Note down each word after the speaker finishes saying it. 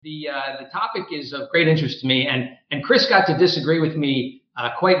The topic is of great interest to me, and Chris got to disagree with me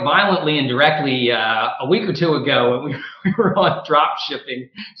quite violently and directly a week or two ago when we were on drop shipping.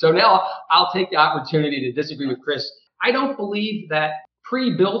 So now I'll take the opportunity to disagree with Chris. I don't believe that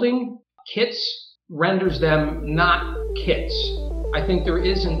pre-building kits renders them not kits. I think there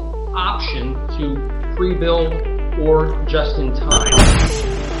is an option to pre-build or just in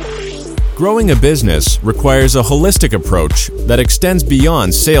time. Growing a business requires a holistic approach that extends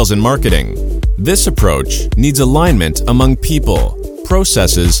beyond sales and marketing. This approach needs alignment among people,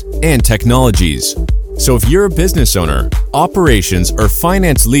 processes, and technologies. So if you're a business owner, operations, or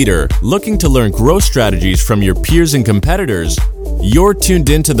finance leader looking to learn growth strategies from your peers and competitors, you're tuned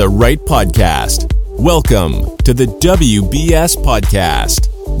into the right podcast. Welcome to the WBS Podcast,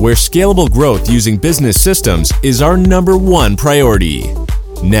 where scalable growth using business systems is our number one priority.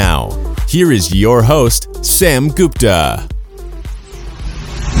 Now, here is your host, Sam Gupta.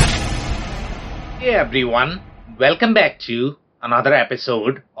 Hey everyone, welcome back to another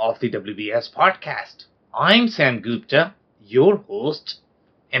episode of the WBS Podcast. I'm Sam Gupta, your host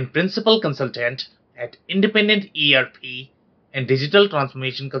and principal consultant at independent ERP and digital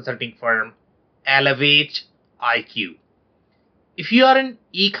transformation consulting firm Elevate IQ. If you are an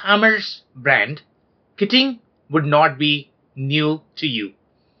e-commerce brand, kitting would not be new to you.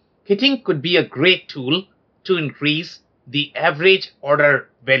 Kitting could be a great tool to increase the average order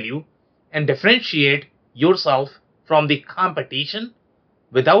value and differentiate yourself from the competition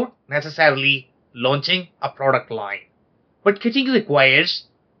without necessarily launching a product line. But kitting requires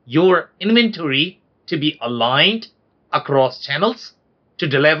your inventory to be aligned across channels to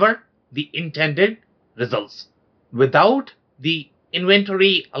deliver the intended results. Without the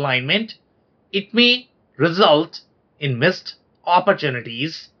inventory alignment, it may result in missed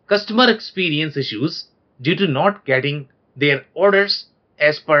opportunities, customer experience issues due to not getting their orders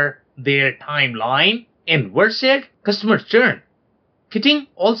as per their timeline, and worse yet, customer churn. Kitting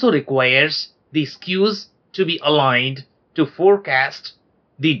also requires the SKUs to be aligned to forecast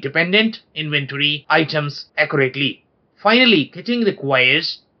the dependent inventory items accurately. Finally, kitting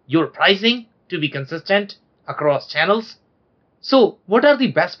requires your pricing to be consistent across channels. So, what are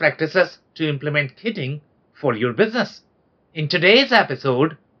the best practices to implement kitting for your business? In today's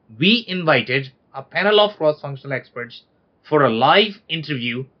episode, we invited a panel of cross-functional experts for a live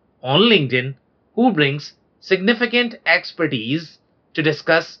interview on LinkedIn who brings significant expertise to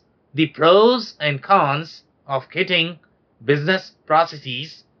discuss the pros and cons of kitting, business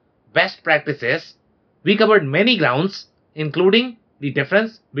processes, best practices. We covered many grounds, including the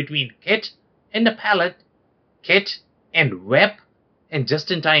difference between kit and a pallet, kit and WEP, and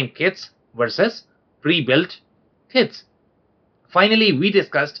just-in-time kits versus pre-built kits. Finally, we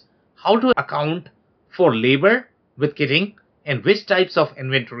discussed how to account for labor with kitting and which types of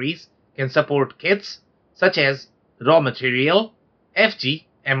inventories can support kits such as raw material, FG,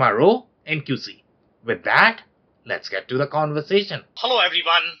 MRO, and QC. With that, let's get to the conversation. Hello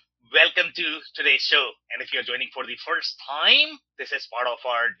everyone, welcome to today's show. And if you're joining for the first time, this is part of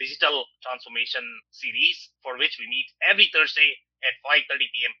our digital transformation series for which we meet every Thursday at 5:30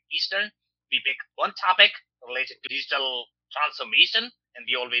 p.m. Eastern. We pick one topic related to digital transformation, and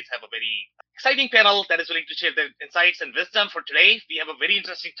we always have a very exciting panel that is willing to share their insights and wisdom. For today, we have a very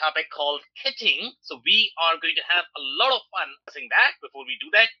interesting topic called kitting. So we are going to have a lot of fun discussing that. Before we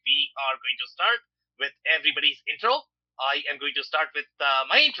do that, we are going to start with everybody's intro. I am going to start with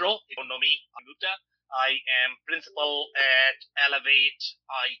my intro. If you don't know me, I'm Gupta. I am principal at Elevate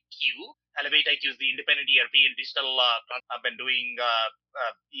IQ. Elevate IQ is the independent ERP and digital. I've been doing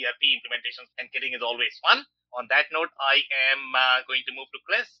ERP implementations, and kitting is always fun. On that note, I am going to move to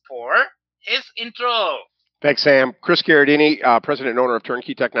Chris for his intro. Thanks, Sam. Chris Gherardini, President and owner of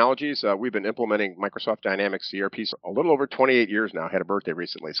Turnkey Technologies. We've been implementing Microsoft Dynamics ERP a little over 28 years now. Had a birthday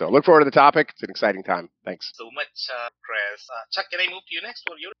recently. So look forward to the topic. It's an exciting time. Thanks. So much, Chris. Chuck, can I move to you next?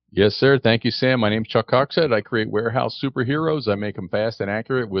 For you? Yes, sir. Thank you, Sam. My name's Chuck Coxhead. I create warehouse superheroes. I make them fast and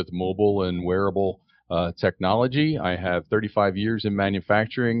accurate with mobile and wearable technology. I have 35 years in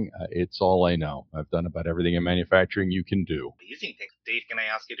manufacturing. It's all I know. I've done about everything in manufacturing you can do. Amazing. Dave, can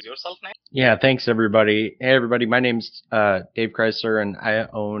I ask you to yourself next? Yeah, thanks everybody. Hey everybody, my name's Dave Chrysler, and I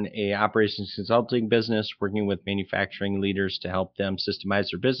own a operations consulting business working with manufacturing leaders to help them systemize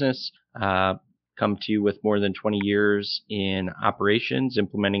their business. Come to you with more than 20 years in operations,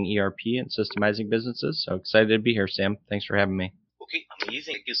 implementing ERP and systemizing businesses. So excited to be here, Sam. Thanks for having me. Okay,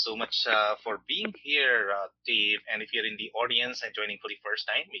 amazing. Thank you so much for being here, Dave. And if you're in the audience and joining for the first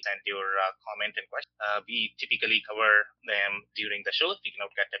time, we send your comment and question. We typically cover them during the show. We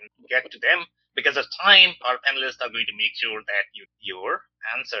cannot get to them because of time. Our panelists are going to make sure that your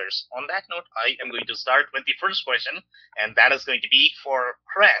answers. On that note, I am going to start with the first question, and that is going to be for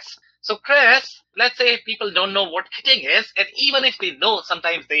Chris. So, Chris, let's say people don't know what kitting is, and even if they know,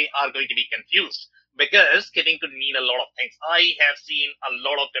 sometimes they are going to be confused. Because kitting could mean a lot of things. I have seen a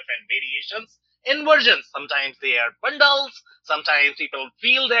lot of different variations in versions. Sometimes they are bundles. Sometimes people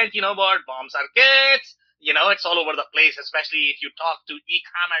feel that, bombs are kits. It's all over the place, especially if you talk to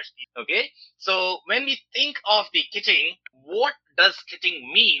e-commerce people, okay? So when we think of the kitting, what does kitting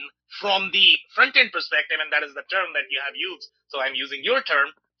mean from the front-end perspective? And that is the term that you have used. So I'm using your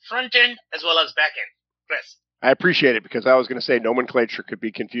term, front-end as well as back-end. Chris. I appreciate it because I was going to say nomenclature could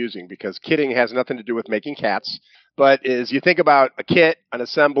be confusing because kitting has nothing to do with making cats. But as you think about a kit, an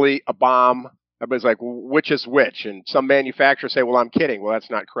assembly, a bomb, everybody's like, well, which is which? And some manufacturers say, well, I'm kidding. Well,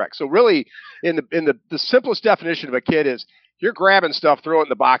 that's not correct. So really, in the simplest definition of a kit is you're grabbing stuff, throw it in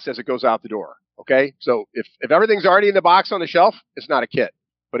the box as it goes out the door. Okay? So if everything's already in the box on the shelf, it's not a kit.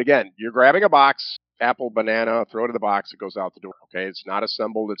 But again, you're grabbing a box, apple, banana, throw it in the box, it goes out the door. Okay, it's not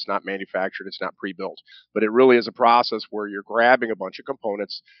assembled, it's not manufactured, it's not pre-built. But it really is a process where you're grabbing a bunch of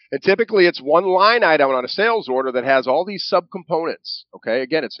components. And typically it's one line item on a sales order that has all these subcomponents. Okay,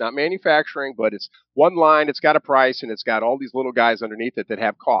 again, it's not manufacturing, but it's one line, it's got a price, and it's got all these little guys underneath it that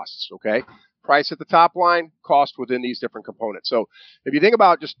have costs. Okay, price at the top line, cost within these different components. So if you think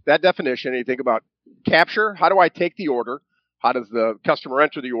about just that definition, and you think about capture, how do I take the order? How does the customer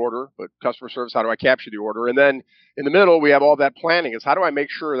enter the order? But customer service, how do I capture the order? And then in the middle, we have all that planning is how do I make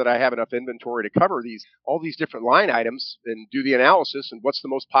sure that I have enough inventory to cover all these different line items and do the analysis and what's the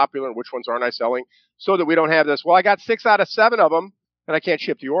most popular and which ones aren't I selling so that we don't have this, well, I got 6 out of 7 of them and I can't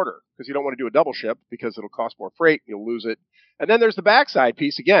ship the order because you don't want to do a double ship because it'll cost more freight. You'll lose it. And then there's the backside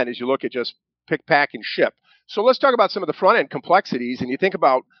piece again, as you look at just pick, pack, and ship. So let's talk about some of the front end complexities. And you think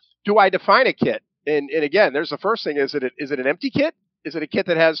about, do I define a kit? And again, there's the first thing, is it an empty kit? Is it a kit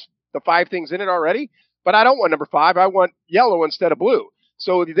that has the 5 things in it already? But I don't want number 5. I want yellow instead of blue.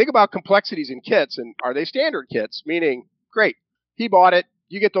 So if you think about complexities in kits, and are they standard kits? Meaning, great, he bought it.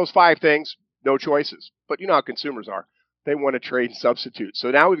 You get those 5 things, no choices. But you know how consumers are. They want to trade and substitute.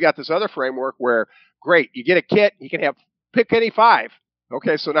 So now we've got this other framework where, great, you get a kit, you can pick any 5.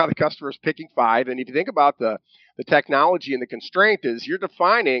 Okay, so now the customer's picking 5. And if you think about the technology and the constraint is you're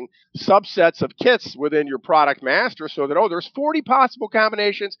defining subsets of kits within your product master so that, there's 40 possible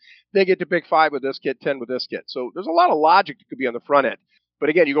combinations. They get to pick 5 with this kit, 10 with this kit. So there's a lot of logic that could be on the front end. But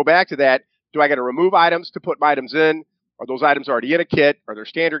again, you go back to that. Do I got to remove items to put items in? Are those items already in a kit? Are there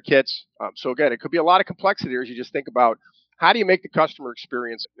standard kits? So again, it could be a lot of complexity as you just think about how do you make the customer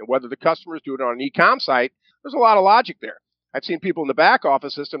experience, and whether the customers do it on an e-com site, there's a lot of logic there. I've seen people in the back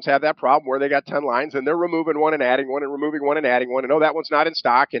office systems have that problem where they got 10 lines and they're removing one and adding one and removing one and adding one. And that one's not in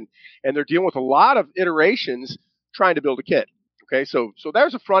stock. And they're dealing with a lot of iterations trying to build a kit. Okay, so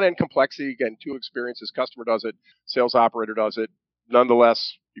there's a front end complexity. Again, 2 experiences. Customer does it, sales operator does it.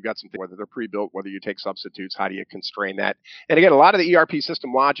 Nonetheless, you've got something, whether they're pre-built, whether you take substitutes, how do you constrain that? And again, a lot of the ERP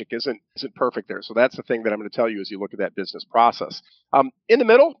system logic isn't perfect there. So that's the thing that I'm going to tell you as you look at that business process. In the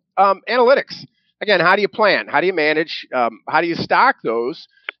middle, analytics. Again, how do you plan? How do you manage? How do you stock those?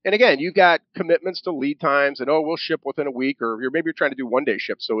 And again, you've got commitments to lead times and, we'll ship within a week, or maybe you're trying to do 1-day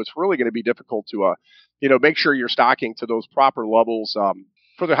ship. So it's really going to be difficult to, make sure you're stocking to those proper levels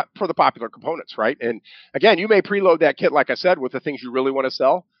for the popular components, right? And again, you may preload that kit, like I said, with the things you really want to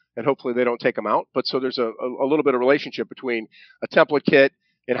sell, and hopefully they don't take them out. But so there's a little bit of relationship between a template kit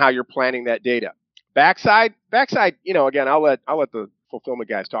and how you're planning that data. Backside, again, I'll let the fulfillment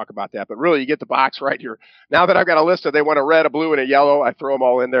guys talk about that, but really you get the box right here. Now that I've got a list of they want a red, a blue, and a yellow, I throw them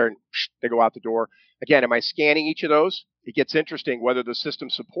all in there and they go out the door. Again, am I scanning each of those? It gets interesting whether the system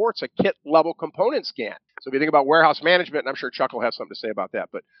supports a kit level component scan. So if you think about warehouse management, and I'm sure Chuck will have something to say about that,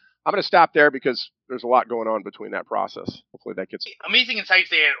 but I'm going to stop there because there's a lot going on between that process. Hopefully that gets amazing insights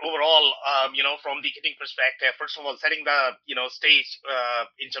there overall. From the kitting perspective, first of all, setting the stage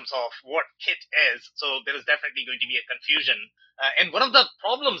in terms of what kit is. So there is definitely going to be a confusion. And one of the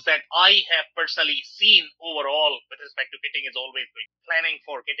problems that I have personally seen overall with respect to kitting is always planning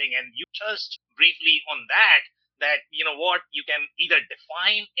for kitting. And you touched briefly on that you can either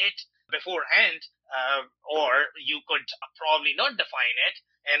define it beforehand, or you could probably not define it.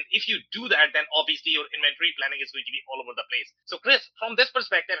 And if you do that, then obviously your inventory planning is going to be all over the place. So Chris, from this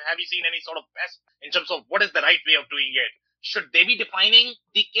perspective, have you seen any sort of best in terms of what is the right way of doing it? Should they be defining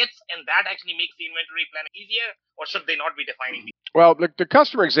the kits and that actually makes the inventory planning easier, or should they not be defining the? Well, the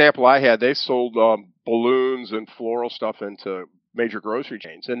customer example I had, they sold balloons and floral stuff into major grocery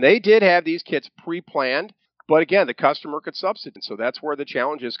chains, and they did have these kits pre-planned. But again, the customer could substitute, so that's where the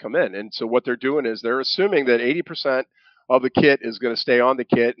challenges come in. And so what they're doing is they're assuming that 80% of the kit is going to stay on the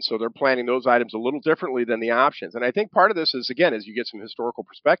kit, and so they're planning those items a little differently than the options. And I think part of this is, again, as you get some historical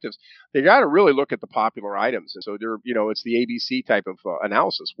perspectives, they got to really look at the popular items. And so they're, it's the ABC type of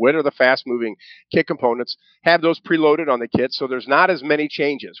analysis. What are the fast-moving kit components? Have those preloaded on the kit so there's not as many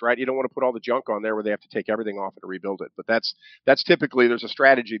changes, right? You don't want to put all the junk on there where they have to take everything off and rebuild it. But that's typically, there's a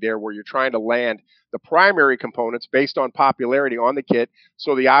strategy there where you're trying to land the primary components based on popularity on the kit,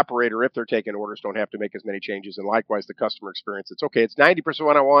 so the operator, if they're taking orders, don't have to make as many changes. And likewise, the customer experience, it's okay, it's 90%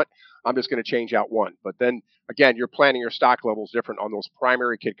 what I want, I'm just going to change out one. But then again, you're planning your stock levels different on those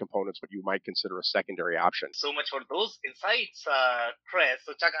primary kit components, what you might consider a secondary option. So much for those insights, Chris.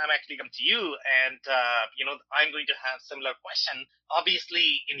 So Chuck, I'm actually come to you, and I'm going to have similar question.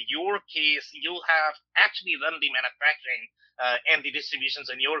 Obviously, in your case, you have actually run the manufacturing and the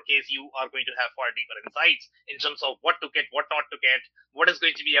distributions. In your case, you are going to have far deeper insights in terms of what to get, what not to get, what is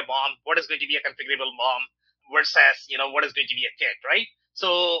going to be a bomb, what is going to be a configurable bomb versus, what is going to be a kit, right?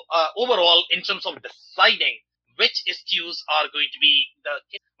 So overall, in terms of deciding which SKUs are going to be the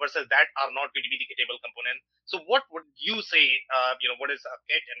kit versus that are not going to be the kitable component. So what would you say, what is a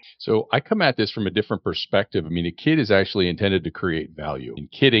kit? So I come at this from a different perspective. I mean, a kit is actually intended to create value, and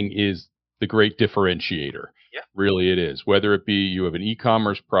kitting is the great differentiator. Yeah. Really it is. Whether it be you have an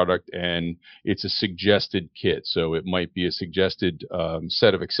e-commerce product and it's a suggested kit. So it might be a suggested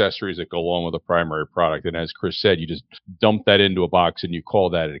set of accessories that go along with a primary product. And as Chris said, you just dump that into a box and you call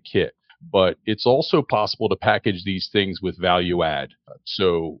that a kit. But it's also possible to package these things with value add.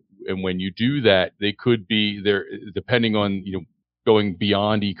 So, and when you do that, they could be there, depending on, going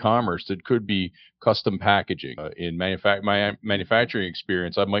beyond e-commerce, it could be custom packaging. In my manufacturing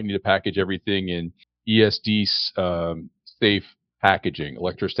experience, I might need to package everything in ESD safe packaging,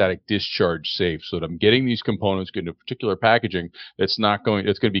 electrostatic discharge safe, so that I'm getting these components into particular packaging it's going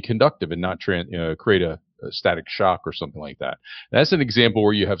to be conductive and not create a static shock or something like that. That's an example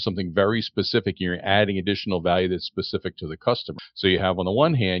where you have something very specific and you're adding additional value that's specific to the customer. So you have, on the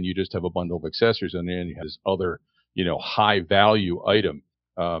one hand, you just have a bundle of accessories, and then you have this other high value item.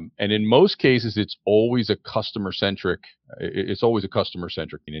 And in most cases, it's always a customer centric. It's always a customer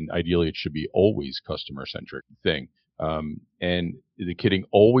centric, and ideally, it should be always customer centric thing. And the kitting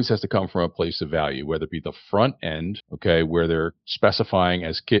always has to come from a place of value, whether it be the front end, okay, where they're specifying,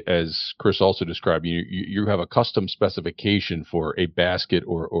 as Chris also described, you have a custom specification for a basket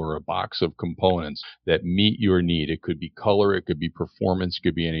or a box of components that meet your need. It could be color, it could be performance, it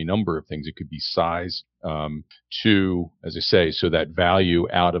could be any number of things. It could be size. To, as I say, so that value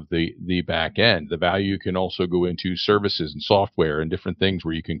out of the back end. The value can also go into services and software and different things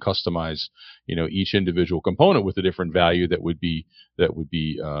where you can customize, each individual component with a different value that would be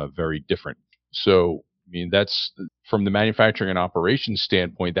very different. So, I mean, that's from the manufacturing and operations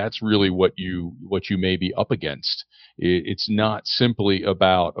standpoint. That's really what you may be up against. It's not simply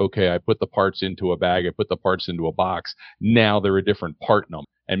about, okay, I put the parts into a bag, I put the parts into a box. Now they're a different part number.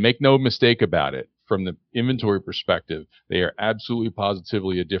 And make no mistake about it. From the inventory perspective, they are absolutely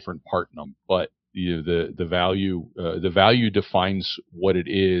positively a different part number, but the value defines what it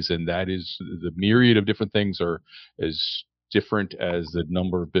is, and that is the myriad of different things are as different as the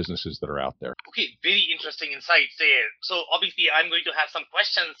number of businesses that are out there. Okay, very interesting insights there. So obviously I'm going to have some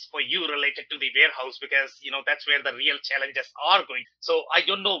questions for you related to the warehouse, because that's where the real challenges are going. So I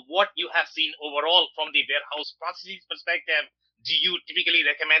don't know what you have seen overall from the warehouse processes perspective. Do you typically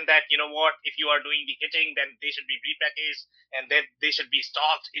recommend that, if you are doing the kitting, then they should be prepackaged and then they should be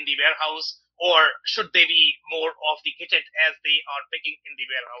stocked in the warehouse? Or should they be more of the kitted as they are picking in the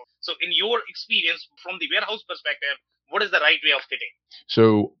warehouse? So in your experience from the warehouse perspective, what is the right way of kitting?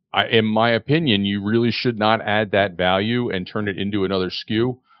 So in my opinion, you really should not add that value and turn it into another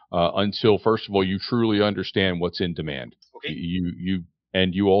SKU until, first of all, you truly understand what's in demand. Okay.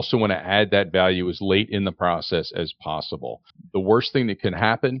 And you also want to add that value as late in the process as possible. The worst thing that can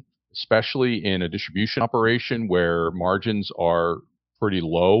happen, especially in a distribution operation where margins are pretty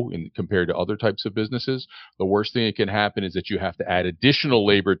low compared to other types of businesses, the worst thing that can happen is that you have to add additional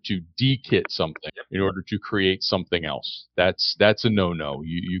labor to de-kit something in order to create something else. That's a no-no.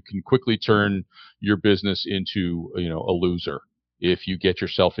 You can quickly turn your business into a loser if you get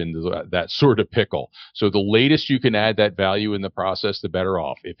yourself into that sort of pickle. So the latest you can add that value in the process, the better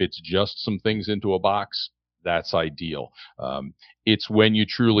off. If it's just some things into a box, that's ideal. It's when you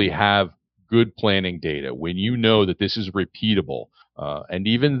truly have good planning data, when you know that this is repeatable. And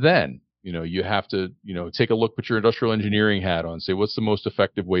even then, You have to, take a look, put your industrial engineering hat on, say, what's the most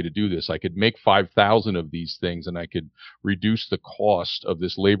effective way to do this? I could make 5,000 of these things and I could reduce the cost of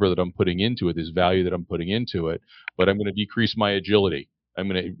this labor that I'm putting into it, this value that I'm putting into it, but I'm going to decrease my agility. I'm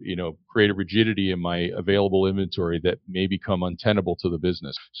going to, create a rigidity in my available inventory that may become untenable to the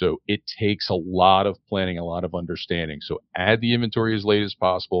business. So it takes a lot of planning, a lot of understanding. So add the inventory as late as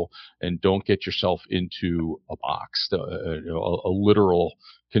possible and don't get yourself into a box, a literal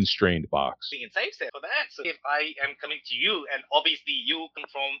constrained box. The insights there for that. So if I am coming to you, and obviously you come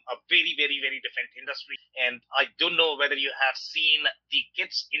from a very, very, very different industry, and I don't know whether you have seen the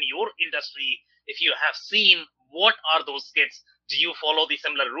kits in your industry. If you have seen, what are those kits? Do you follow the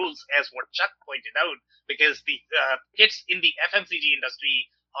similar rules as what Chuck pointed out? Because the kits in the FMCG industry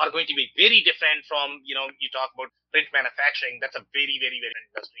are going to be very different from, you talk about print manufacturing. That's a very, very, very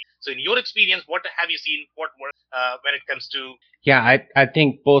different industry. So in your experience, what have you seen? What works when it comes to? Yeah, I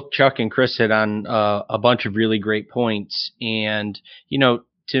think both Chuck and Chris hit on a bunch of really great points. And,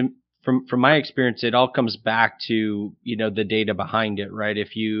 from my experience, it all comes back to, the data behind it, right?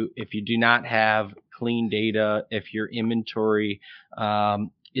 If you do not have clean data, if your inventory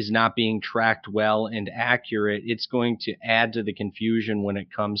is not being tracked well and accurate, it's going to add to the confusion when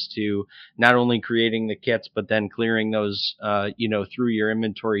it comes to not only creating the kits, but then clearing those, through your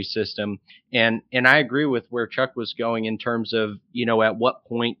inventory system. And I agree with where Chuck was going in terms of, at what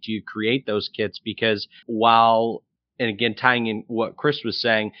point do you create those kits? Because and again, tying in what Chris was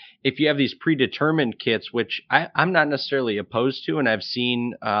saying, if you have these predetermined kits, which I'm not necessarily opposed to, and I've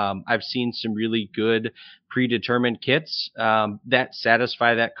seen some really good predetermined kits that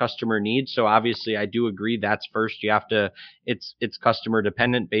satisfy that customer need. So obviously, I do agree that's first. You have to, it's customer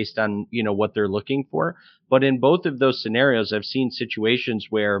dependent based on what they're looking for. But in both of those scenarios, I've seen situations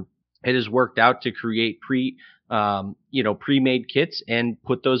where it has worked out to create pre-made kits and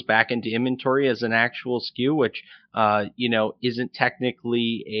put those back into inventory as an actual SKU, which, isn't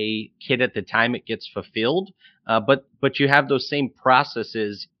technically a kit at the time it gets fulfilled. But you have those same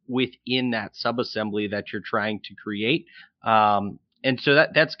processes within that subassembly that you're trying to create. And so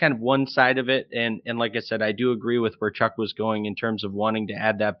that's kind of one side of it. And like I said, I do agree with where Chuck was going in terms of wanting to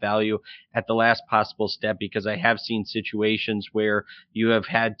add that value at the last possible step, because I have seen situations where you have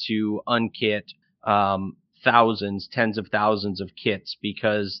had to unkit, thousands, tens of thousands of kits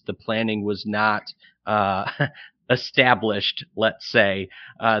because the planning was not established, let's say.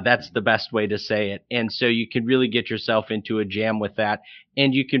 That's the best way to say it. And so you can really get yourself into a jam with that.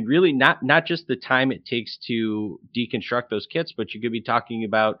 And you can really not just the time it takes to deconstruct those kits, but you could be talking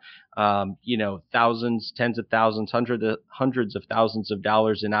about, thousands, tens of thousands, hundreds of thousands of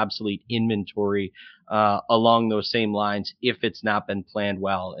dollars in obsolete inventory along those same lines if it's not been planned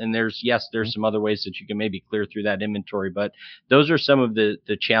well. And there's some other ways that you can maybe clear through that inventory, but those are some of the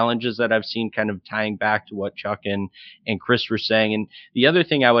challenges that I've seen, kind of tying back to what Chuck and Chris were saying. And the other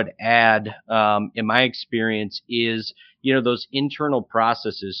thing I would add, in my experience, is those internal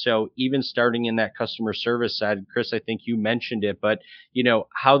processes. So even starting in that customer service side, Chris, I think you mentioned it, but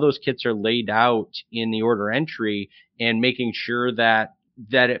how those kits are laid out in the order entry and making sure that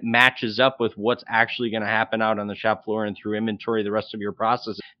it matches up with what's actually going to happen out on the shop floor and through inventory the rest of your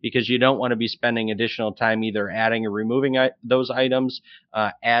process, because you don't want to be spending additional time either adding or removing those items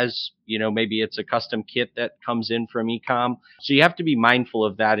as maybe it's a custom kit that comes in from e-com. So you have to be mindful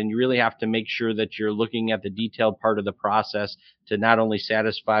of that, and you really have to make sure that you're looking at the detailed part of the process to not only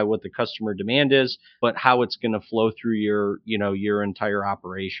satisfy what the customer demand is, but how it's going to flow through your entire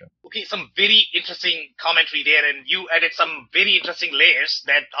operation. Okay, some very interesting commentary there, and you added some very interesting layers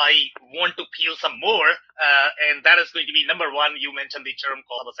that I want to peel some more, and that is going to be number one. You mentioned the term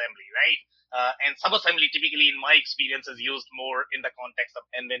called subassembly, right? And subassembly typically, in my experience, is used more in the context of,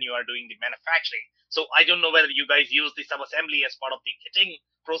 and when you are doing the manufacturing. So I don't know whether you guys use the subassembly as part of the kitting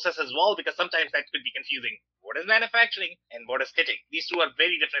process as well, because sometimes that could be confusing. What is manufacturing and what is kitting? These two are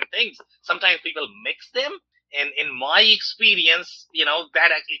very different things. Sometimes people mix them. And in my experience,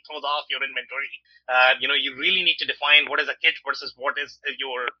 that actually throws off your inventory. You really need to define what is a kit versus what is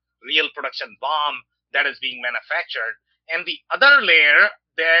your real production BOM that is being manufactured. And the other layer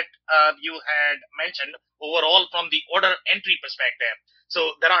that you had mentioned overall from the order entry perspective.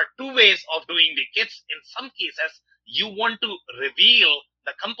 So there are two ways of doing the kits. In some cases, you want to reveal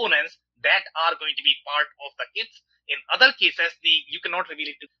the components that are going to be part of the kits. In other cases, you cannot reveal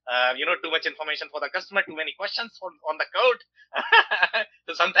it to, too much information for the customer, too many questions on the code.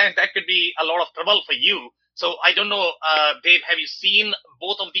 So sometimes that could be a lot of trouble for you. So I don't know, Dave, have you seen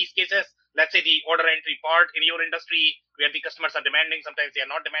both of these cases? Let's say the order entry part in your industry where the customers are demanding, sometimes they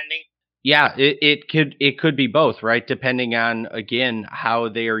are not demanding. Yeah, it could be both, right? Depending on, again, how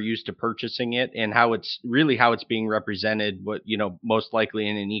they are used to purchasing it and how it's being represented, what, most likely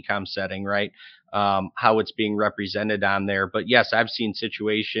in an e-com setting, right? How it's being represented on there. But yes, I've seen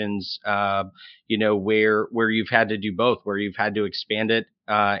situations, where you've had to do both, where you've had to expand it,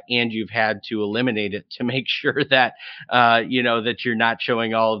 and you've had to eliminate it to make sure that, that you're not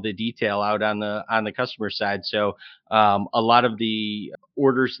showing all of the detail out on the customer side. So, a lot of the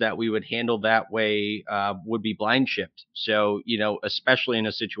orders that we would handle that way would be blind shipped. So, especially in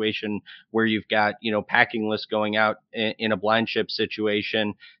a situation where you've got, packing lists going out in a blind ship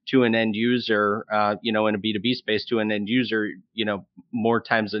situation to an end user, in a B2B space to an end user, more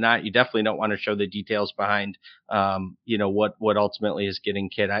times than not, you definitely don't want to show the details behind, what ultimately is getting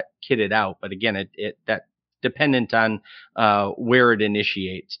kitted out. But again, that dependent on where it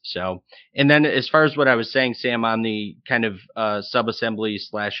initiates. So, and then as far as what I was saying, Sam, on the kind of subassembly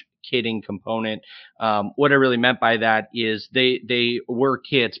 / kitting component, what I really meant by that is they were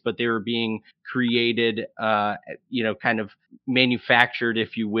kits, but they were being created, kind of manufactured,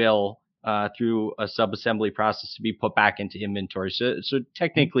 if you will, through a subassembly process to be put back into inventory. So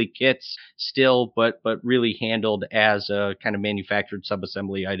technically kits still, but really handled as a kind of manufactured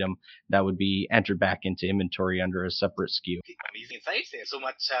subassembly item that would be entered back into inventory under a separate SKU. Amazing insights there. So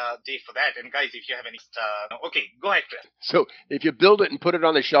much, Dave, for that. And guys, if you have any, okay, go ahead, Chris. So if you build it and put it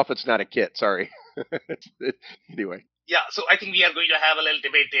on the shelf, it's not a kit. Sorry. Anyway. Yeah, so I think we are going to have a little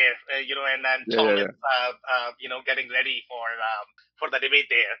debate there, and then Tom is, getting ready for the debate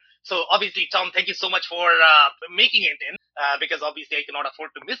there. So obviously, Tom, thank you so much for making it in, because obviously I cannot afford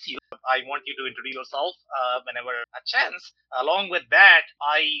to miss you. I want you to introduce yourself whenever a chance. Along with that,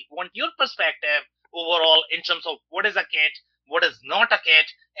 I want your perspective overall in terms of what is a kit, what is not a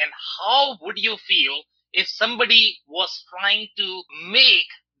kit, and how would you feel if somebody was trying to make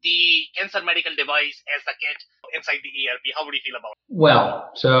the Kensar medical device as a kit inside the ERP? How would you feel about it?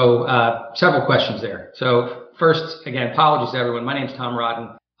 Well, so several questions there. So first, again, apologies to everyone. My name's Tom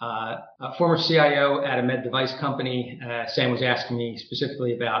Rodden, a former CIO at a med device company. Sam was asking me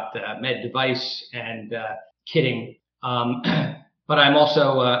specifically about med device and kitting. But I'm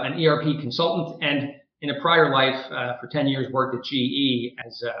also an ERP consultant, and in a prior life, for 10 years, worked at GE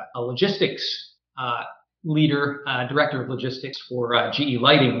as a logistics leader, director of logistics for GE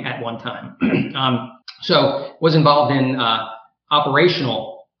Lighting at one time. So was involved in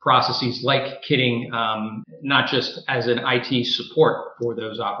operational processes like kitting, not just as an IT support for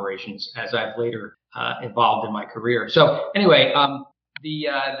those operations, as I've later evolved in my career. So anyway, the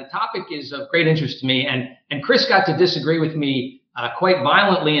topic is of great interest to me, and Chris got to disagree with me quite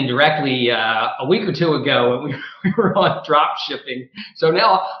violently and directly a week or two ago when we were on drop shipping. So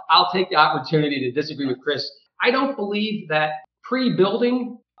now I'll take the opportunity to disagree with Chris. I don't believe that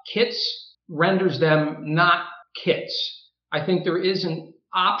pre-building kits renders them not kits. I think there is an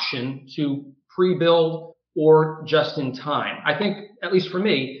option to pre-build or just in time. I think, at least for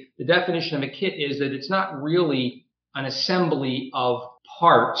me, the definition of a kit is that it's not really an assembly of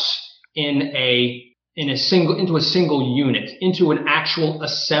parts into a single unit, into an actual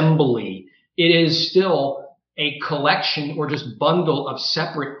assembly. It is still a collection or just bundle of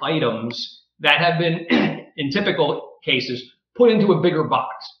separate items that have been, in typical cases, put into a bigger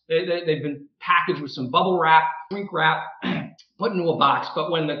box. They've been packaged with some bubble wrap, shrink wrap, put into a box.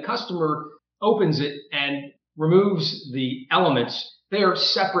 But when the customer opens it and removes the elements, they are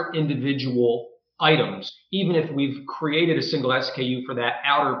separate individual items, even if we've created a single SKU for that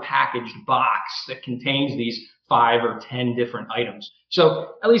outer packaged box that contains these 5 or 10 different items.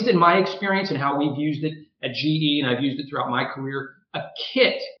 So at least in my experience and how we've used it at GE, and I've used it throughout my career, a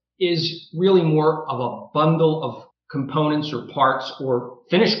kit is really more of a bundle of components or parts or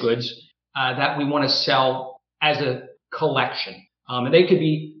finished goods that we want to sell as a collection. And they could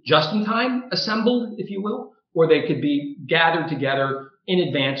be just in time assembled, if you will, or they could be gathered together in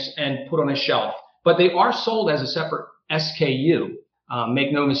advance and put on a shelf. But they are sold as a separate SKU.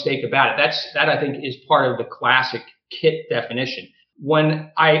 Make no mistake about it. That I think is part of the classic kit definition.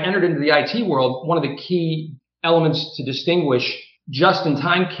 When I entered into the IT world, one of the key elements to distinguish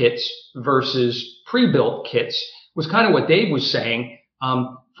just-in-time kits versus pre-built kits was kind of what Dave was saying.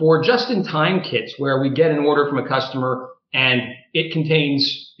 For just-in-time kits, where we get an order from a customer and it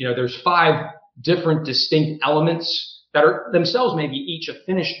contains, there's 5 different distinct elements that are themselves maybe each a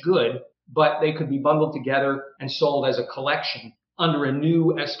finished good, but they could be bundled together and sold as a collection under a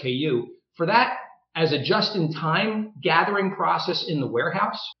new SKU. For that, as a just-in-time gathering process in the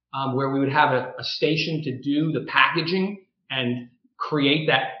warehouse, where we would have a station to do the packaging and create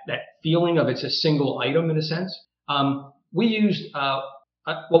that feeling of it's a single item in a sense, we used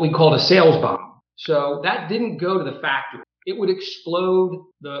what we called a sales bomb. So that didn't go to the factory. It would explode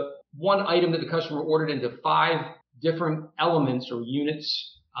the one item that the customer ordered into 5 different elements or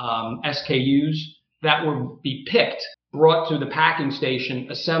units, SKUs, that would be picked, brought to the packing station,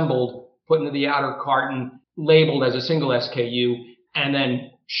 assembled, put into the outer carton, labeled as a single SKU, and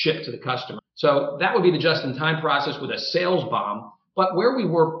then shipped to the customer. So that would be the just-in-time process with a sales bomb. But where we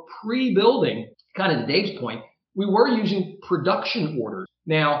were pre-building, kind of to Dave's point, we were using production orders.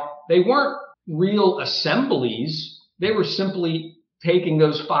 Now, they weren't real assemblies. They were simply taking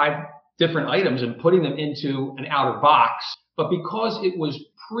those 5 different items and putting them into an outer box. But because it was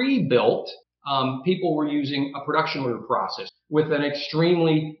pre-built, people were using a production order process with an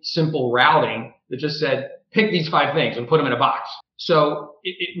extremely simple routing that just said, pick these 5 things and put them in a box. So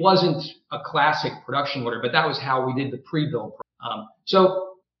it wasn't a classic production order, but that was how we did the pre-build.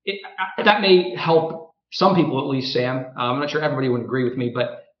 That may help some people, at least, Sam. I'm not sure everybody would agree with me,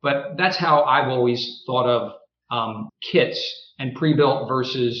 but that's how I've always thought of kits and pre-built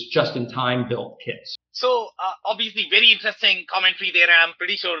versus just-in-time built kits. So obviously very interesting commentary there, and I'm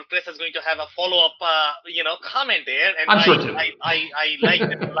pretty sure Chris is going to have a follow-up, comment there. And I'm sure too. I like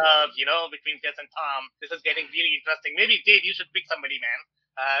the love, between Chris and Tom. This is getting really interesting. Maybe Dave, you should pick somebody, man,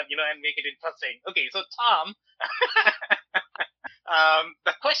 and make it interesting. Okay, so Tom,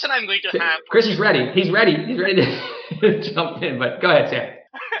 the question I'm going to have. Chris is ready. He's ready. He's ready to jump in. But go ahead, Sam.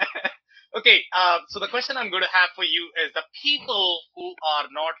 Okay, so the question I'm going to have for you is the people who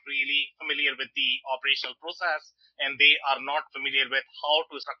are not really familiar with the operational process and they are not familiar with how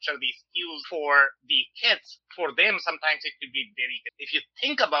to structure these SKUs for the kits. For them, sometimes it could be very good. If you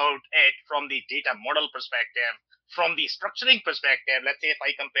think about it from the data model perspective, from the structuring perspective, let's say if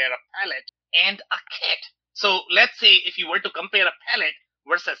I compare a pallet and a kit. So let's say if you were to compare a pallet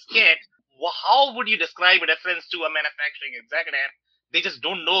versus kit, how would you describe a difference to a manufacturing executive? They just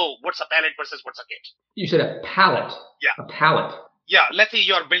don't know what's a pallet versus what's a kit. You said a pallet. Yeah. A pallet. Yeah. Let's say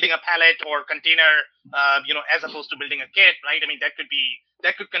you're building a pallet or container, as opposed to building a kit, right? I mean, that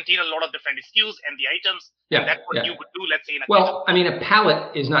could contain a lot of different SKUs and the items. Yeah. And that's what you would do, let's say, in a kit. Well, I mean, a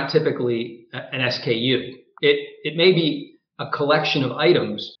pallet is not typically an SKU. It may be a collection of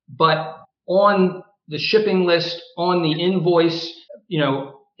items, but on the shipping list, on the invoice,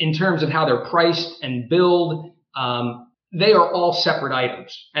 in terms of how they're priced and billed, they are all separate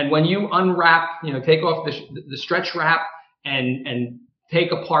items. And when you unwrap, take off the stretch wrap and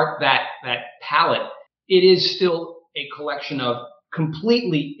take apart that pallet, it is still a collection of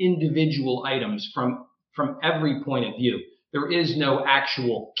completely individual items from every point of view. There is no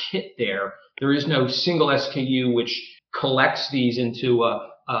actual kit there. There is no single SKU which collects these into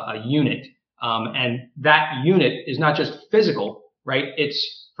a unit. And that unit is not just physical, right?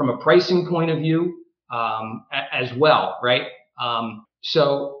 It's from a pricing point of view, as well, right?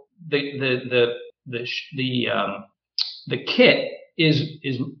 So the kit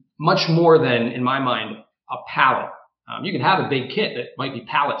is much more than, in my mind, a pallet. You can have a big kit that might be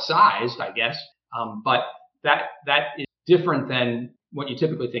pallet sized, I guess, but that is different than what you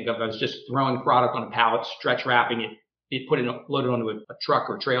typically think of as just throwing product on a pallet, stretch wrapping it, load it onto a truck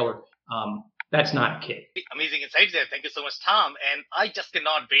or trailer. That's not a kit. Amazing insights there. Thank you so much, Tom. And I just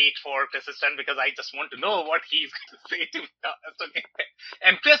cannot wait for Chris's turn because I just want to know what he's going to say to me. Okay.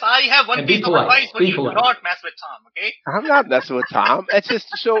 And Chris, I have one piece of advice for you. Do not mess with Tom, okay? I'm not messing with Tom. It's just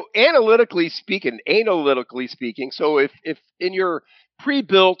so analytically speaking, so if in your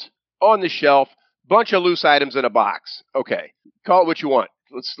pre-built, on the shelf, bunch of loose items in a box, okay, call it what you want.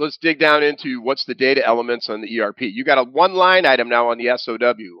 Let's dig down into what's the data elements on the ERP. You got a one line item now on the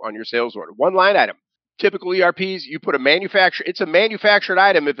SOW on your sales order. One line item. Typical ERPs, you put it's a manufactured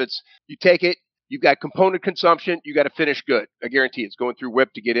item. If you take it, you've got component consumption, you got a finished good. I guarantee it's going through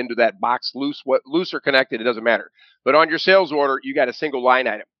WIP to get into that box loose or connected, it doesn't matter. But on your sales order, you got a single line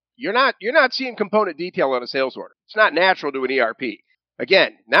item. You're not seeing component detail on a sales order. It's not natural to an ERP.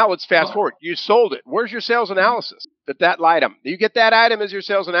 Again, now let's fast forward. You sold it. Where's your sales analysis? That item. You get that item as your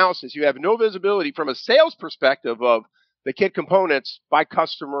sales analysis. You have no visibility from a sales perspective of the kit components by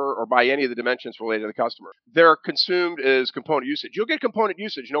customer or by any of the dimensions related to the customer. They're consumed as component usage. You'll get component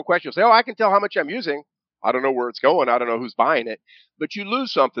usage, no question. You'll say, I can tell how much I'm using. I don't know where it's going. I don't know who's buying it. But you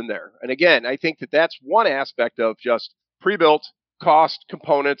lose something there. And again, I think that's one aspect of just pre-built, cost,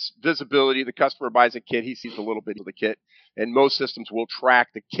 components, visibility. The customer buys a kit. He sees a little bit of the kit. And most systems will track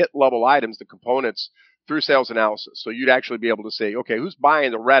the kit level items, the components, through sales analysis. So you'd actually be able to say, okay, who's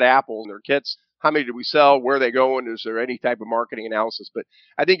buying the red apple in their kits? How many did we sell? Where are they going? Is there any type of marketing analysis? But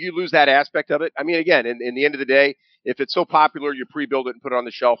I think you lose that aspect of it. I mean, again, in the end of the day, if it's so popular, you pre-build it and put it on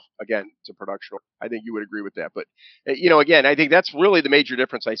the shelf. Again, it's a production order. I think you would agree with that. But again, I think that's really the major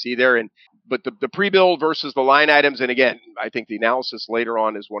difference I see there. But the pre-build versus the line items, and again, I think the analysis later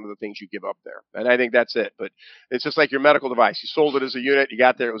on is one of the things you give up there. And I think that's it. But it's just like your medical device. You sold it as a unit, you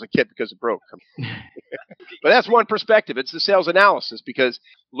got there, it was a kit because it broke. But that's one perspective. It's the sales analysis, because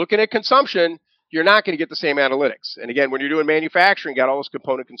looking at consumption, you're not going to get the same analytics. And again, when you're doing manufacturing, got all this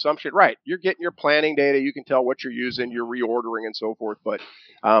component consumption, right? You're getting your planning data. You can tell what you're using, you're reordering and so forth. But,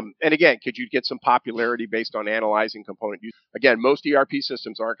 and again, could you get some popularity based on analyzing component use? Again, most ERP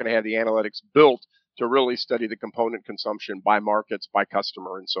systems aren't going to have the analytics built to really study the component consumption by markets, by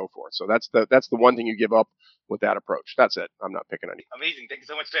customer, and so forth. So that's the one thing you give up with that approach. That's it. I'm not picking on you. Amazing. Thank you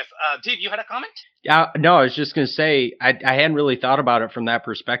so much, Chris. Dave, you had a comment? No, I was just going to say, I hadn't really thought about it from that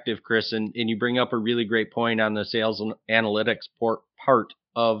perspective, Chris, and you bring up a really great point on the sales and analytics part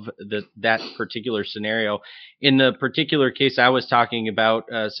of that particular scenario. In the particular case I was talking about,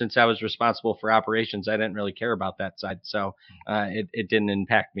 since I was responsible for operations, I didn't really care about that side, so it didn't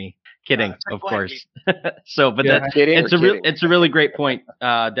impact me. Kidding, of course. So, but it's a really great point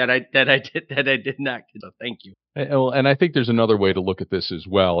that I did not. So thank you. And I think there's another way to look at this as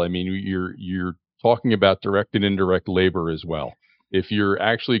well. I mean, you're talking about direct and indirect labor as well. If you're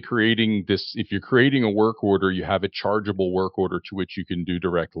actually creating a work order, you have a chargeable work order to which you can do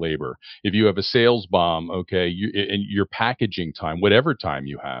direct labor. If you have a sales BOM, okay, and your packaging time, whatever time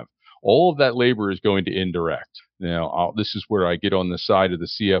you have, all of that labor is going to indirect. Now, this is where I get on the side of the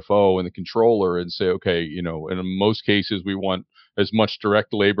CFO and the controller and say, okay, and in most cases, we want as much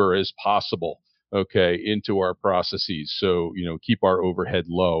direct labor as possible, okay, into our processes. So, keep our overhead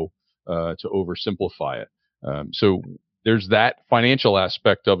low to oversimplify it. So there's that financial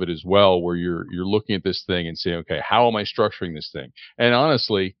aspect of it as well, where you're looking at this thing and saying, okay, how am I structuring this thing? And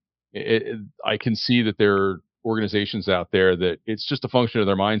honestly, I can see that there are organizations out there that it's just a function of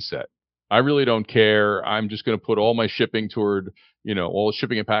their mindset. I really don't care. I'm just going to put all my shipping toward, all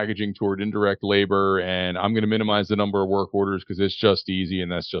shipping and packaging toward indirect labor, and I'm going to minimize the number of work orders because it's just easy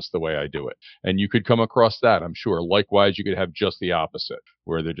and that's just the way I do it. And you could come across that, I'm sure. Likewise, you could have just the opposite,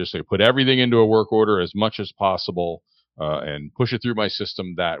 where they're just going to put everything into a work order as much as possible, and push it through my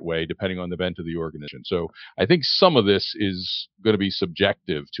system that way, depending on the bent of the organization. So I think some of this is going to be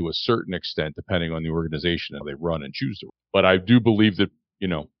subjective to a certain extent, depending on the organization and how they run and choose to run. But I do believe that,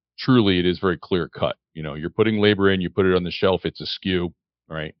 truly it is very clear cut. You're putting labor in, you put it on the shelf, it's a SKU,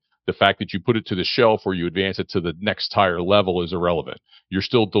 right? The fact that you put it to the shelf or you advance it to the next higher level is irrelevant. You're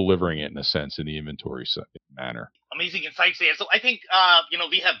still delivering it in a sense in the inventory manner. Amazing insights there. So I think,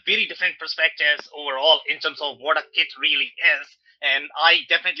 we have very different perspectives overall in terms of what a kit really is. And I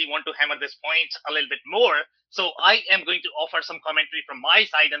definitely want to hammer this point a little bit more. So I am going to offer some commentary from my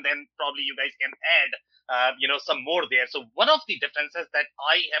side, and then probably you guys can add, some more there. So one of the differences that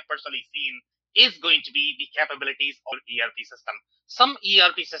I have personally seen is going to be the capabilities of ERP system. Some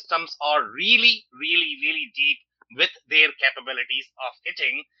ERP systems are really, really, really deep with their capabilities of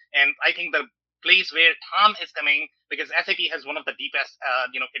kitting. And I think the place where Tom is coming, because SAP has one of the deepest,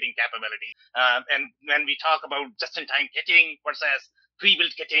 kitting capabilities. And when we talk about just-in-time kitting versus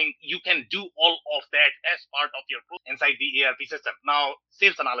pre-built kitting, you can do all of that as part of your inside the ERP system. Now,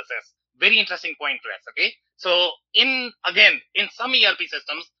 sales analysis, very interesting point, Chris. Okay, so in some ERP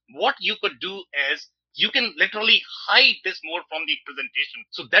systems, what you could do is you can literally hide this more from the presentation,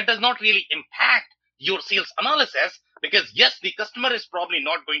 so that does not really impact your sales analysis, because yes, the customer is probably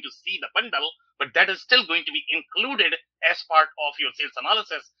not going to see the bundle, but that is still going to be included as part of your sales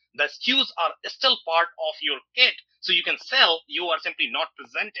analysis. The SKUs are still part of your kit, so you can sell. You are simply not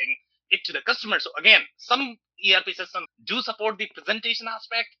presenting it to the customer. So again, some ERP systems do support the presentation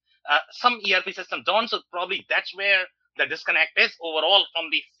aspect. Some ERP systems don't, so probably that's where the disconnect is overall from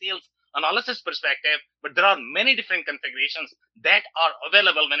the sales analysis perspective. But there are many different configurations that are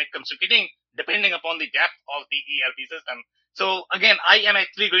available when it comes to kitting, depending upon the depth of the ERP system. So again, I am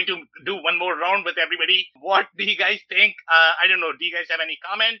actually going to do one more round with everybody. What do you guys think? I don't know. Do you guys have any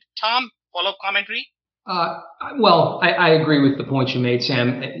comment? Tom, follow-up commentary? Well, I agree with the points you made,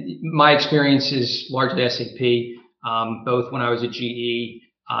 Sam. My experience is largely SAP, both when I was at GE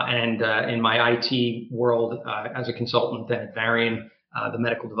and in my IT world as a consultant then at Varian, the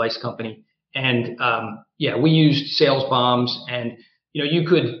medical device company. And we used sales bombs, and you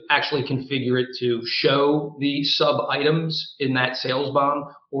could actually configure it to show the sub items in that sales bomb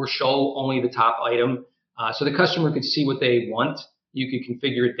or show only the top item, so the customer could see what they want. You could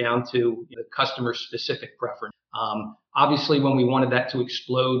configure it down to the customer specific preference. Obviously, when we wanted that to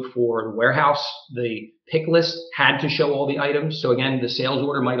explode for the warehouse, the pick list had to show all the items. So again, the sales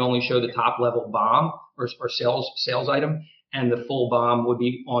order might only show the top level BOM or sales item, and the full BOM would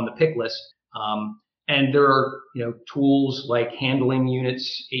be on the pick list. And there are tools like handling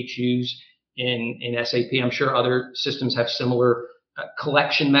units, HUs in SAP. I'm sure other systems have similar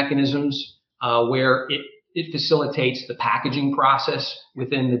collection mechanisms where it facilitates the packaging process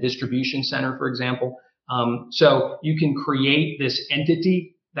within the distribution center, for example. So you can create this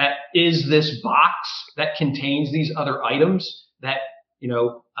entity that is this box that contains these other items that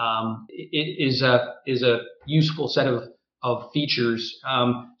it is a useful set of features.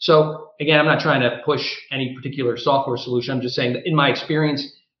 So again, I'm not trying to push any particular software solution. I'm just saying that in my experience,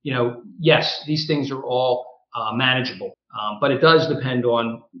 yes, these things are all manageable, but it does depend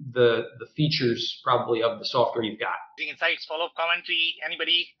on the features probably of the software you've got. Insights, follow-up commentary,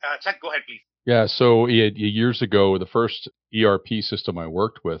 anybody? Chuck, go ahead, please. Yeah, so years ago, the first ERP system I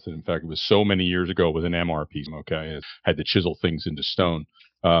worked with, and in fact, it was so many years ago, it was an MRP. Okay, it had to chisel things into stone.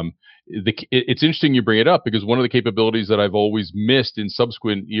 It's interesting you bring it up because one of the capabilities that I've always missed in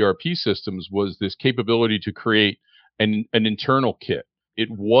subsequent ERP systems was this capability to create an internal kit. It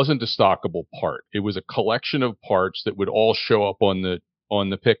wasn't a stockable part. It was a collection of parts that would all show up on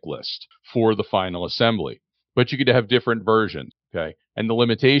the pick list for the final assembly. But you could have different versions, okay? And the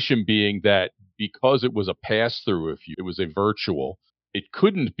limitation being that because it was a pass-through, it was a virtual, it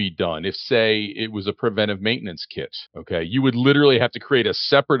couldn't be done if, say, it was a preventive maintenance kit, okay? You would literally have to create a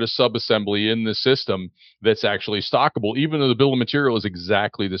separate sub-assembly in the system that's actually stockable, even though the bill of material is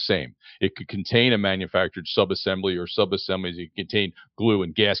exactly the same. It could contain a manufactured sub-assembly or sub-assemblies. It could contain glue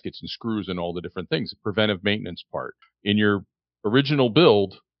and gaskets and screws and all the different things, a preventive maintenance part. In your original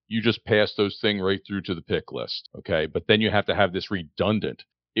build, you just pass those things right through to the pick list, okay? But then you have to have this redundant.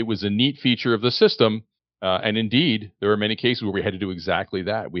 It was a neat feature of the system, and indeed, there are many cases where we had to do exactly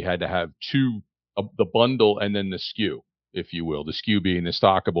that. We had to have the bundle and then the SKU, if you will, the SKU being the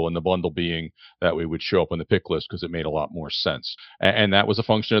stockable and the bundle being that we would show up on the pick list because it made a lot more sense. And that was a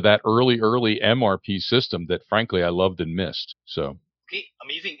function of that early MRP system that, frankly, I loved and missed. So. Okay,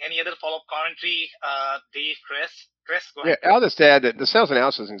 amazing. Any other follow-up commentary, Dave, Chris? Chris, go ahead. Yeah, I'll just add that the sales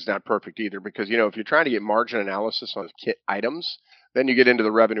analysis is not perfect either because, if you're trying to get margin analysis on kit items, then you get into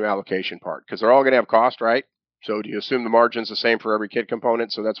the revenue allocation part because they're all going to have cost, right? So do you assume the margin's the same for every kit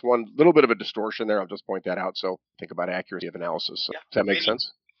component? So that's one little bit of a distortion there. I'll just point that out. So think about accuracy of analysis. So, does that make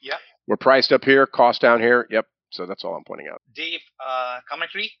sense? Yeah. We're priced up here, cost down here. Yep. So that's all I'm pointing out. Dave,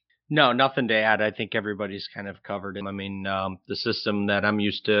 commentary? No, nothing to add. I think everybody's kind of covered it. I mean, the system that I'm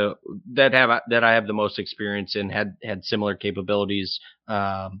used to, that I have the most experience in, had similar capabilities,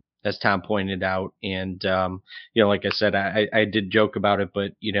 as Tom pointed out. And like I said, I did joke about it,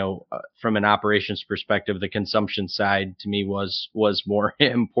 but from an operations perspective, the consumption side to me was more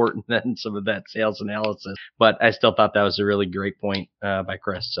important than some of that sales analysis. But I still thought that was a really great point by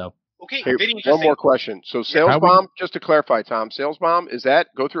Chris. So. Okay, hey, very interesting. One more question. So SalesBomb, just to clarify, Tom, SalesBomb, is that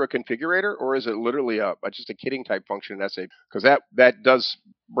go through a configurator or is it literally just a kitting type function in SAP? Because that does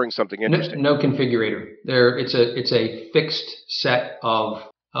bring something interesting. No configurator. It's a fixed set of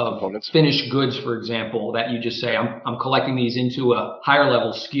finished goods, for example, that you just say, I'm collecting these into a higher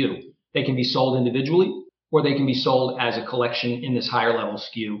level SKU. They can be sold individually or they can be sold as a collection in this higher level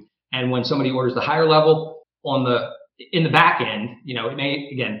SKU. And when somebody orders the higher level in the back end, it may,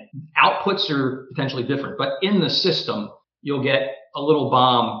 again, outputs are potentially different, but in the system, you'll get a little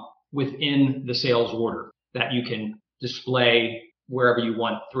BOM within the sales order that you can display wherever you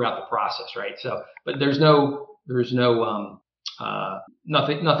want throughout the process, right? So, but there's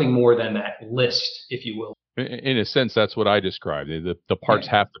nothing more than that list, if you will. In a sense, that's what I described. The parts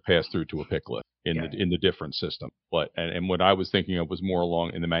have to pass through to a pick list in the different system. But and what I was thinking of was more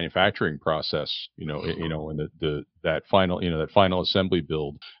along in the manufacturing process, in that final assembly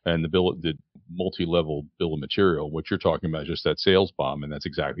build and the multi-level bill of material. What you're talking about is just that sales BOM, and that's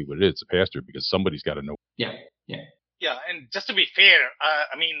exactly what it is. It's a pass through because somebody's got to know. Yeah. Yeah, and just to be fair,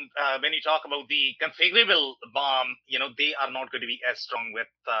 when you talk about the configurable BOM, they are not going to be as strong with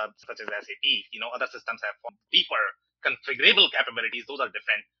such as SAP. Other systems have deeper configurable capabilities; those are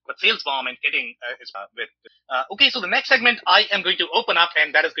different. But sales BOM and kitting is with. Okay, so the next segment I am going to open up,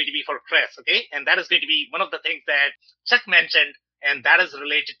 and that is going to be for Chris. Okay, and that is going to be one of the things that Chuck mentioned, and that is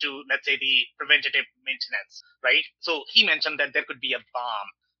related to, let's say, the preventative maintenance, right? So he mentioned that there could be a BOM.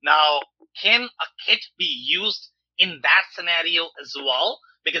 Now, can a kit be used in that scenario as well?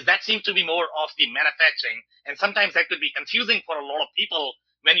 Because that seems to be more of the manufacturing. And sometimes that could be confusing for a lot of people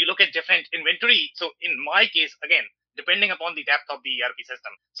when you look at different inventory. So in my case, again, depending upon the depth of the ERP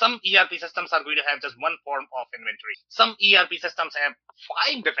system. Some ERP systems are going to have just one form of inventory. Some ERP systems have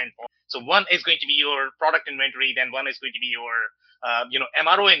 5 different forms. So one is going to be your product inventory, then one is going to be your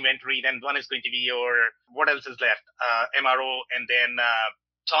MRO inventory, then one is going to be your, what else is left? MRO, and then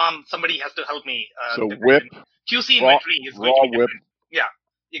Tom, somebody has to help me. So WIP, QC inventory is going to be WIP. different. Yeah,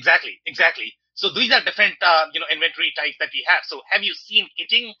 exactly. So these are different, inventory types that we have. So have you seen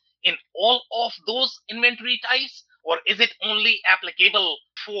kitting in all of those inventory types, or is it only applicable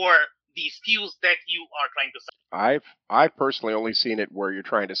for the SKUs that you are trying to sell? I've personally only seen it where you're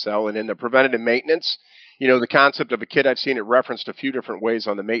trying to sell, and in the preventative maintenance, the concept of a kit, I've seen it referenced a few different ways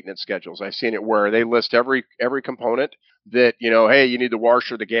on the maintenance schedules. I've seen it where they list every component that, hey, you need the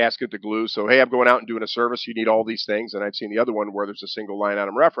washer, the gasket, the glue. So, hey, I'm going out and doing a service. You need all these things. And I've seen the other one where there's a single line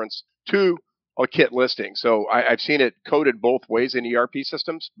item reference to a kit listing. So I've seen it coded both ways in ERP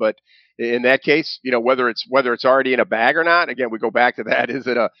systems. But in that case, whether it's already in a bag or not, again, we go back to that. Is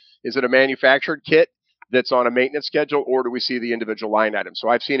it a manufactured kit that's on a maintenance schedule, or do we see the individual line items? So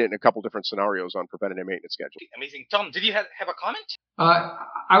I've seen it in a couple different scenarios on preventative maintenance schedule. Amazing. Tom, did you have a comment?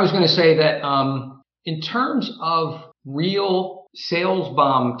 I was going to say that in terms of real sales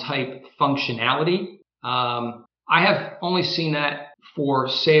bomb type functionality, I have only seen that for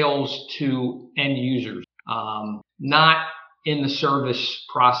sales to end users, not in the service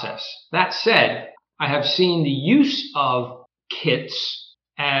process. That said, I have seen the use of kits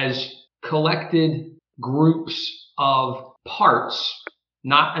as collected groups of parts,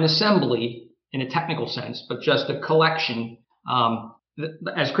 not an assembly in a technical sense, but just a collection,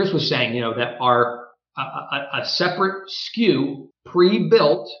 as Chris was saying, that are a separate SKU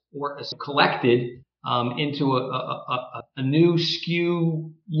pre-built or collected into a new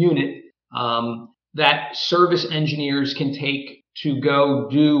SKU unit that service engineers can take to go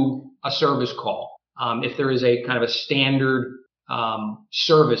do a service call. If there is a kind of a standard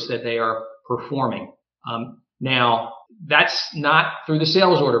service that they are performing. Now, that's not through the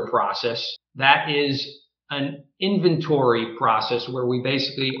sales order process. That is an inventory process where we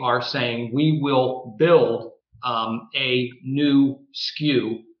basically are saying we will build a new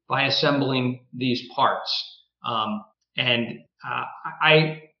SKU by assembling these parts. I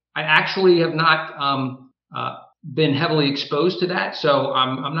actually have not been heavily exposed to that, so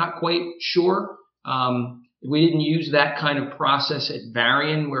I'm not quite sure. We didn't use that kind of process at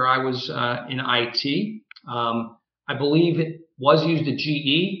Varian where I was in IT. I believe it was used at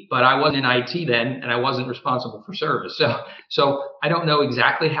GE, but I wasn't in IT then, and I wasn't responsible for service. So I don't know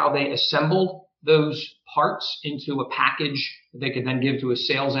exactly how they assembled those parts into a package that they could then give to a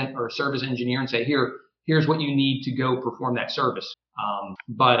sales or service engineer and say, here's what you need to go perform that service.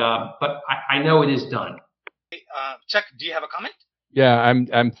 But I know it is done. Chuck, do you have a comment? Yeah,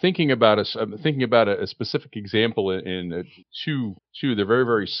 I'm thinking about a specific example in two. They're very,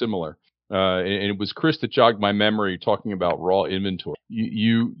 very similar. And it was Chris that jogged my memory talking about raw inventory.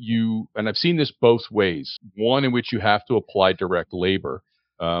 You and I've seen this both ways. One in which you have to apply direct labor,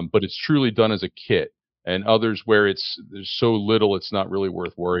 but it's truly done as a kit, and others where there's so little it's not really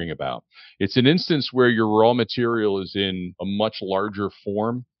worth worrying about. It's an instance where your raw material is in a much larger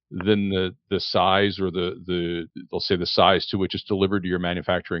form than the size or they'll say the size to which it's delivered to your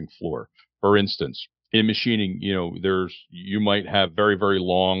manufacturing floor. For instance, in machining, you might have very, very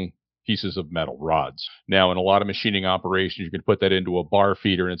long pieces of metal rods. Now, in a lot of machining operations, you can put that into a bar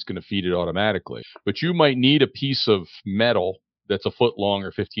feeder and it's going to feed it automatically. But you might need a piece of metal that's a foot long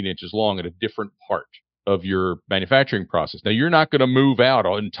or 15 inches long at a different part of your manufacturing process. Now, you're not going to move out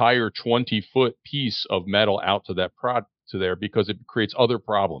an entire 20-foot piece of metal out to that to there because it creates other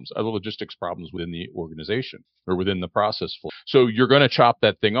problems, other logistics problems within the organization or within the process flow. So you're going to chop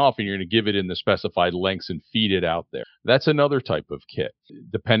that thing off and you're going to give it in the specified lengths and feed it out there. That's another type of kit.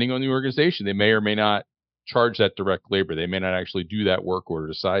 Depending on the organization, they may or may not charge that direct labor. They may not actually do that work order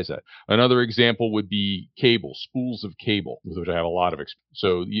to size that. Another example would be cable, spools of cable, with which I have a lot of experience.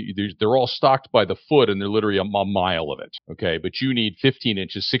 So they're all stocked by the foot and they're literally a mile of it. Okay. But you need 15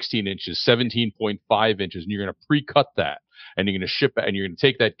 inches, 16 inches, 17.5 inches, and you're going to pre-cut that and you're going to ship it and you're going to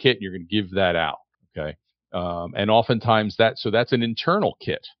take that kit and you're going to give that out. Okay. And oftentimes that's an internal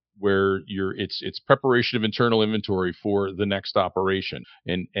kit where it's preparation of internal inventory for the next operation.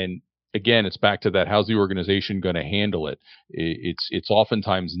 And again, it's back to that. How's the organization going to handle it? It's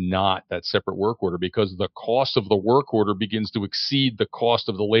oftentimes not that separate work order because the cost of the work order begins to exceed the cost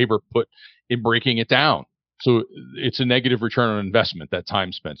of the labor put in breaking it down. So it's a negative return on investment, that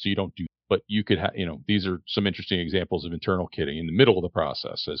time spent. So you don't do. but you could have, these are some interesting examples of internal kitting in the middle of the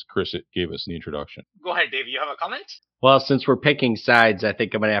process, as Chris gave us in the introduction. Go ahead, Dave. You have a comment? Well, since we're picking sides, I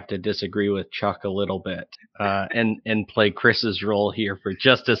think I'm going to have to disagree with Chuck a little bit and play Chris's role here for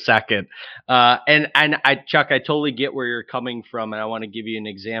just a second. Chuck, I totally get where you're coming from, and I want to give you an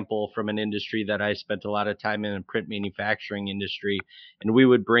example from an industry that I spent a lot of time in, the print manufacturing industry, and we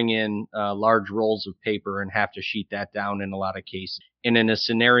would bring in large rolls of paper and have to sheet that down in a lot of cases. And in a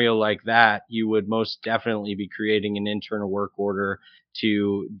scenario like that, you would most definitely be creating an internal work order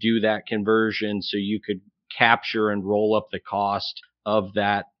to do that conversion so you could capture and roll up the cost of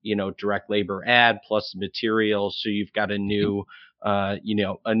that, direct labor add plus materials. So you've got a new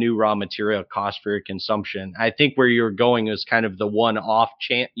raw material cost for your consumption. I think where you're going is kind of the one-off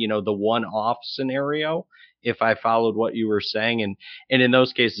the one-off scenario, if I followed what you were saying. And in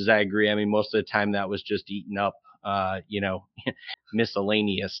those cases, I agree. I mean, most of the time that was just eaten up,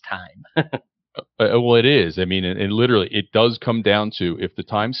 miscellaneous time. Well, it is. I mean, and literally, it does come down to if the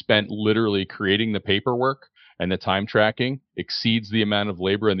time spent literally creating the paperwork and the time tracking exceeds the amount of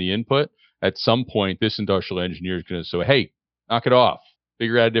labor and the input, at some point, this industrial engineer is going to say, hey, knock it off.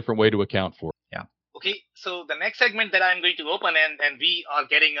 Figure out a different way to account for it. Yeah. Okay, so the next segment that I'm going to open, and we are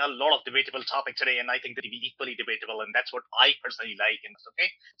getting a lot of debatable topic today, and I think that will be equally debatable, and that's what I personally like. Okay,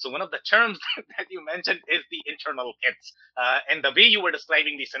 so one of the terms that you mentioned is the internal kits, and the way you were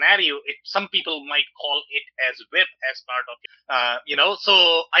describing the scenario, some people might call it as WIP as part of,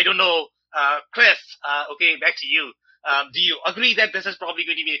 So I don't know, Chris. Okay, back to you. Do you agree that this is probably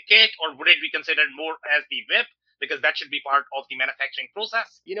going to be a kit, or would it be considered more as the WIP? Because that should be part of the manufacturing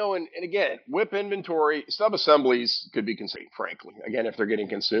process. And again, WIP inventory, sub-assemblies could be consumed, frankly, again, if they're getting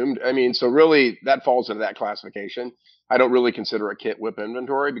consumed. I mean, so really that falls into that classification. I don't really consider a kit WIP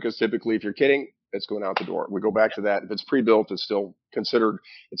inventory because typically if you're kitting, it's going out the door. We go back to that. If it's pre-built, it's still considered,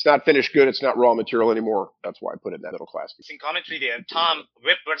 it's not finished good, it's not raw material anymore. That's why I put it in that little classification. In commentary there, Tom,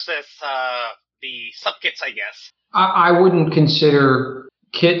 WIP versus the sub-kits, I guess. I wouldn't consider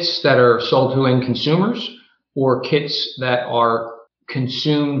kits that are sold to end consumers or kits that are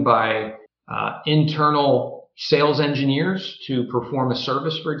consumed by internal sales engineers to perform a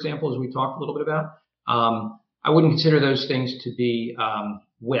service, for example, as we talked a little bit about. I wouldn't consider those things to be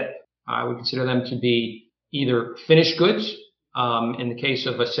WIP. I would consider them to be either finished goods, in the case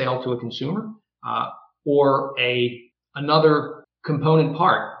of a sale to a consumer, or another component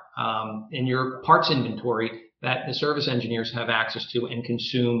part in your parts inventory that the service engineers have access to and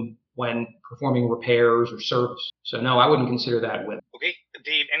consume when performing repairs or service. So no, I wouldn't consider that WIP. Okay,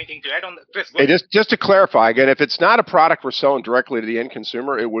 Dave, anything to add on that? Chris, hey, just to clarify again, if it's not a product we're selling directly to the end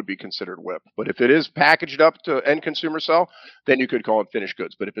consumer, it would be considered WIP. But if it is packaged up to end consumer sell, then you could call it finished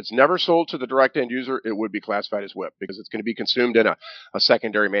goods. But if it's never sold to the direct end user, it would be classified as WIP because it's going to be consumed in a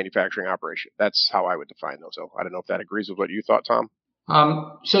secondary manufacturing operation. That's how I would define those. So I don't know if that agrees with what you thought, Tom.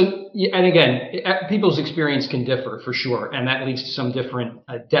 And again, people's experience can differ for sure, and that leads to some different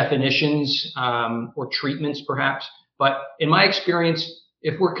definitions or treatments perhaps. But in my experience,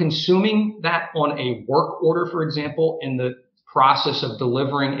 if we're consuming that on a work order, for example, in the process of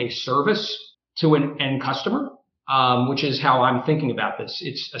delivering a service to an end customer, which is how I'm thinking about this.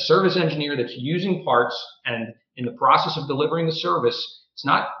 It's a service engineer that's using parts, and in the process of delivering the service, it's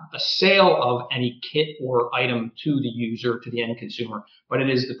not a sale of any kit or item to the user, to the end consumer, but it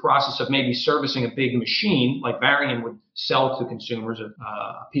is the process of maybe servicing a big machine like Varian would sell to consumers,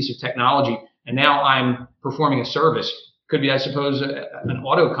 a piece of technology. And now I'm performing a service. Could be, I suppose, an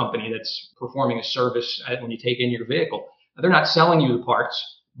auto company that's performing a service when you take in your vehicle. They're not selling you the parts,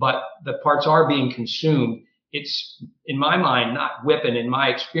 but the parts are being consumed. It's, in my mind, not WIP, and in my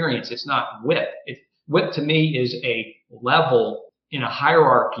experience, it's not WIP. WIP to me is a level in a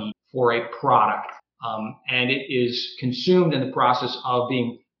hierarchy for a product, and it is consumed in the process of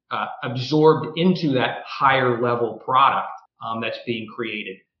being absorbed into that higher level product that's being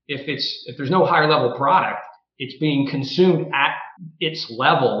created. If there's no higher level product, it's being consumed at its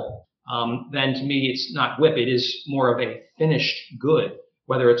level, then to me it's not WIP. It is more of a finished good,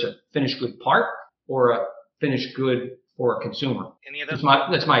 whether it's a finished good part or a finished good for a consumer. That's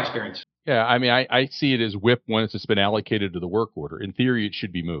my experience. Yeah, I mean, I see it as WIP once it's been allocated to the work order. In theory, it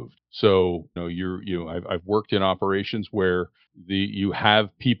should be moved. So, I've worked in operations where you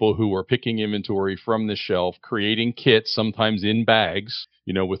have people who are picking inventory from the shelf, creating kits, sometimes in bags,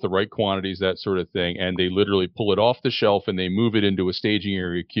 with the right quantities, that sort of thing, and they literally pull it off the shelf and they move it into a staging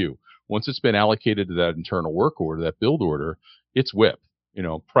area queue. Once it's been allocated to that internal work order, that build order, it's WIP.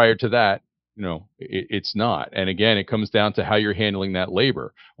 Prior to that, it's not. And again, it comes down to how you're handling that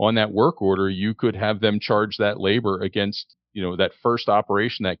labor. On that work order, you could have them charge that labor against that first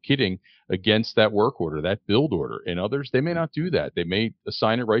operation, that kitting against that work order, that build order. And others, they may not do that. They may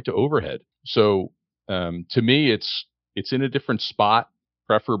assign it right to overhead. So to me, it's in a different spot,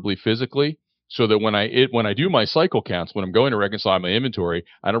 preferably physically, so that when I do my cycle counts, when I'm going to reconcile my inventory,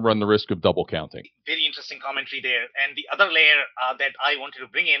 I don't run the risk of double counting. Very interesting commentary there. And the other layer that I wanted to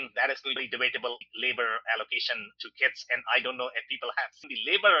bring in, that is going to be debatable labor allocation to kits. And I don't know if people have seen the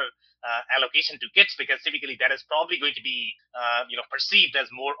labor allocation to kits, because typically that is probably going to be perceived as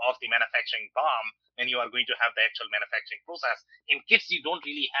more of the manufacturing BOM when you are going to have the actual manufacturing process. In kits, you don't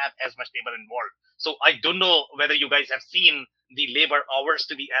really have as much labor involved. So I don't know whether you guys have seen the labor hours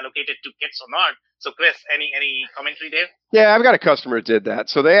to be allocated to kits or not. So Chris, any commentary there? Yeah, I've got a customer that did that.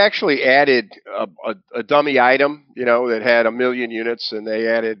 So they actually added a dummy item, that had 1 million units, and they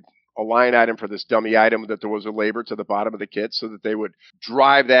added a line item for this dummy item that there was a labor to the bottom of the kit, so that they would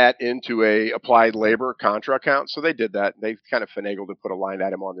drive that into a applied labor contra account. So they did that. They kind of finagled to put a line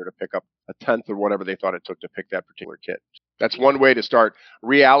item on there to pick up a tenth or whatever they thought it took to pick that particular kit. That's one way to start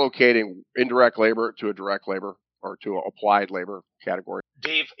reallocating indirect labor to a direct labor or to an applied labor category.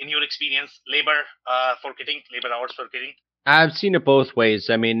 Dave, in your experience, labor for kitting, labor hours for kitting? I've seen it both ways.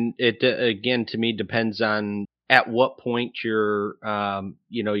 I mean, it again, to me, depends on at what point you're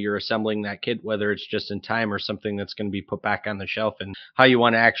assembling that kit, whether it's just in time or something that's going to be put back on the shelf, and how you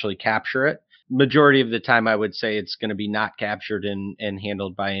want to actually capture it. Majority of the time, I would say it's going to be not captured and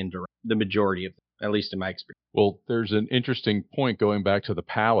handled by indirect. The majority of them, at least in my experience. Well, there's an interesting point going back to the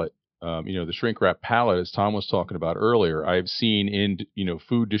pallet. The shrink wrap pallet, as Tom was talking about earlier, I've seen in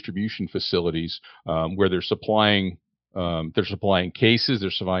food distribution facilities where they're supplying cases, they're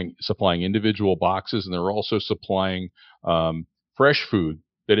supplying individual boxes, and they're also supplying fresh food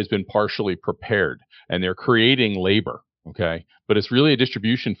that has been partially prepared, and they're creating labor. Okay, but it's really a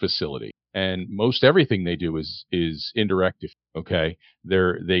distribution facility, and most everything they do is indirect. Okay,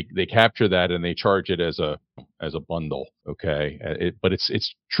 they capture that and they charge it as a bundle. Okay, but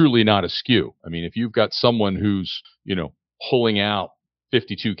it's truly not a SKU. I mean, if you've got someone who's pulling out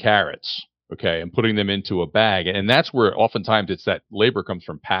 52 carrots, okay, and putting them into a bag, and that's where oftentimes it's that labor comes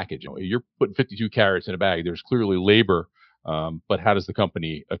from packaging. You're putting 52 carrots in a bag. There's clearly labor, but how does the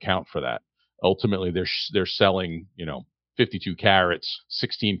company account for that? Ultimately, they're selling 52 carrots,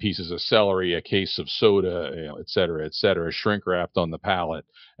 16 pieces of celery, a case of soda, et cetera, shrink wrapped on the pallet,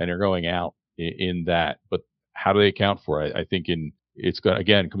 and they're going out in that. But how do they account for it? I think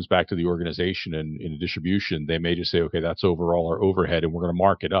it comes back to the organization, and in distribution, they may just say, okay, that's overall our overhead, and we're going to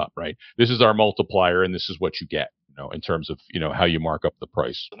mark it up, right? This is our multiplier, and this is what you get, in terms of, how you mark up the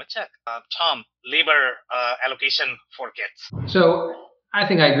price. Tom, labor allocation for kits. So I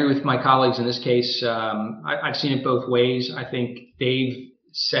think I agree with my colleagues in this case. I've seen it both ways. I think Dave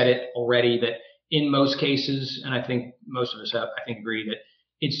said it already, that in most cases, and I think most of us agree that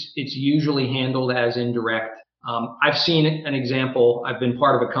it's usually handled as indirect. I've seen an example. I've been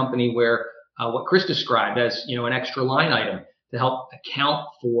part of a company where what Chris described as an extra line item to help account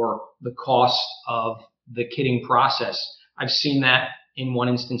for the cost of the kitting process. I've seen that in one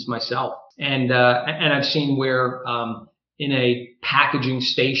instance myself, and I've seen where in a packaging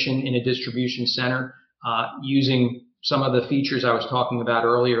station in a distribution center, using some of the features I was talking about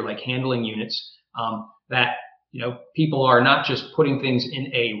earlier, like handling units, that people are not just putting things in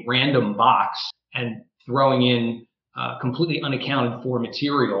a random box and throwing in completely unaccounted for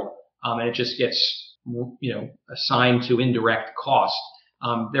material, and it just gets assigned to indirect cost.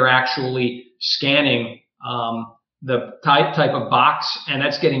 They're actually scanning the type of box, and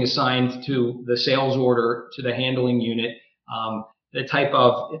that's getting assigned to the sales order, to the handling unit. The type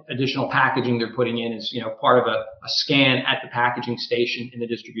of additional packaging they're putting in is, part of a scan at the packaging station in the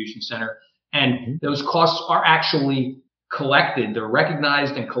distribution center. And those costs are actually collected. They're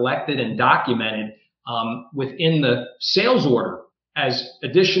recognized and collected and documented within the sales order as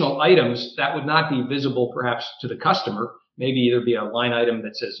additional items that would not be visible perhaps to the customer. Maybe there'd be a line item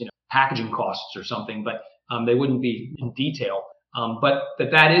that says, packaging costs or something, but they wouldn't be in detail. But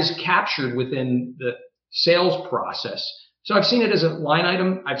that is captured within the sales process. So I've seen it as a line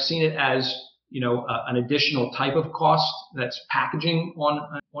item. I've seen it as, an additional type of cost that's packaging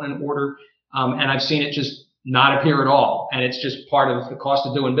on an order. And I've seen it just not appear at all. And it's just part of the cost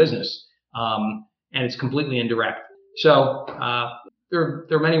of doing business. And it's completely indirect. So there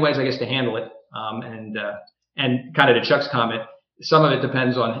are many ways, I guess, to handle it. And kind of to Chuck's comment, some of it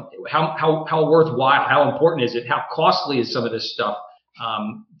depends on how worthwhile, how important is it, how costly is some of this stuff.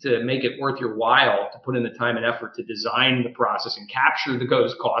 To make it worth your while to put in the time and effort to design the process and capture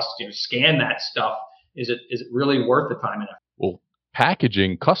those costs, scan that stuff. Is it really worth the time and effort? Well,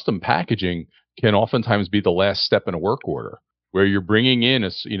 custom packaging can oftentimes be the last step in a work order, where you're bringing in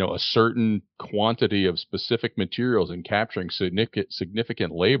a certain quantity of specific materials and capturing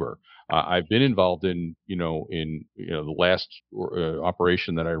significant labor. I've been involved in the last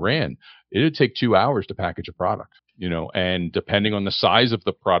operation that I ran. It would take 2 hours to package a product, and depending on the size of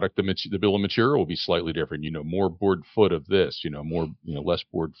the product, the bill of material will be slightly different. More board foot of this, less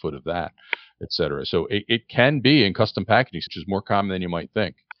board foot of that, et cetera. So it can be in custom packaging, which is more common than you might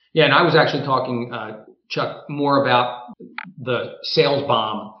think. Yeah, and I was actually talking, Chuck, more about the sales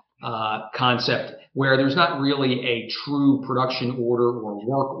bomb concept, where there's not really a true production order or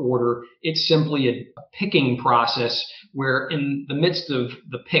work order. It's simply a picking process where in the midst of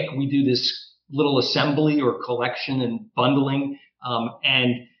the pick, we do this little assembly or collection and bundling.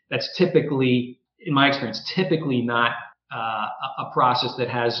 And that's typically, in my experience, not a process that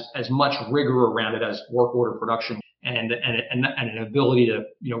has as much rigor around it as work order production and an ability to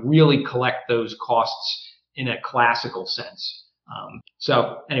really collect those costs in a classical sense.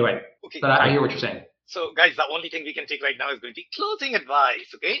 So anyway, okay. But I hear what you're saying. So guys, the only thing we can take right now is going to be closing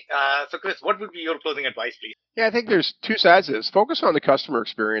advice. Okay. So Chris, what would be your closing advice, please? Yeah, I think there's two sides to this. Focus on the customer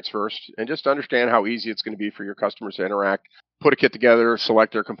experience first and just understand how easy it's going to be for your customers to interact, put a kit together,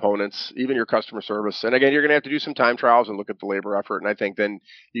 select their components, even your customer service. And again, you're going to have to do some time trials and look at the labor effort. And I think then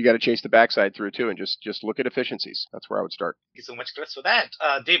you got to chase the backside through too and just look at efficiencies. That's where I would start. Thank you so much, Chris, for that.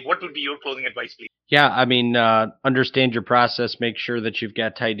 Dave, what would be your closing advice, please? Yeah, understand your process. Make sure that you've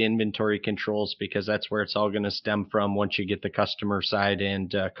got tight inventory controls, because that's where it's all going to stem from once you get the customer side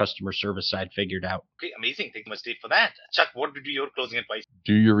and customer service side figured out. Okay, amazing. Thank you much, Dave, for that. Chuck, what would be your closing advice?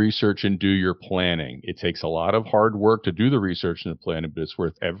 Do your research and do your planning. It takes a lot of hard work to do the research and the planning, but it's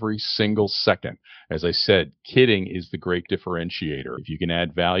worth every single second. As I said, kitting is the great differentiator. If you can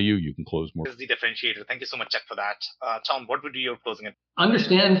add value, you can close more. This is the differentiator. Thank you so much, Chuck, for that. Tom, what would be your closing advice?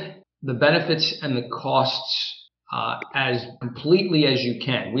 Understand the benefits and the costs as completely as you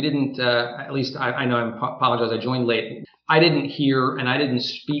can. We didn't, at least I know, I apologize, I joined late. I didn't hear and I didn't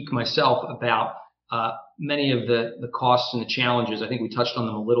speak myself about many of the costs and the challenges. I think we touched on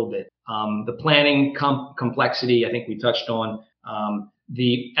them a little bit. The planning complexity, I think we touched on.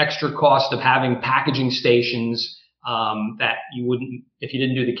 The extra cost of having packaging stations that you wouldn't, if you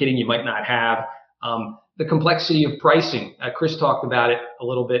didn't do the kitting, you might not have. The complexity of pricing. Chris talked about it a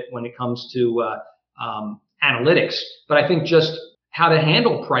little bit when it comes to analytics, but I think just how to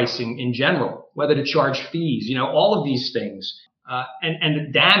handle pricing in general, whether to charge fees, all of these things,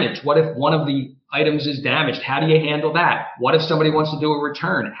 and damage. What if one of the items is damaged? How do you handle that? What if somebody wants to do a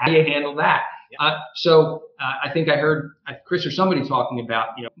return? How do you handle that? So I think I heard Chris or somebody talking about,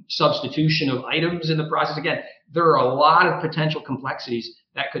 substitution of items in the process. Again, there are a lot of potential complexities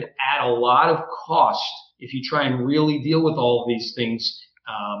that could add a lot of cost if you try and really deal with all of these things.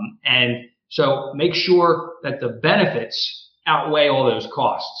 And so make sure that the benefits outweigh all those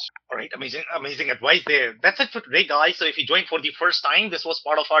costs. All right, amazing advice there. That's it for today, guys. So if you joined for the first time, this was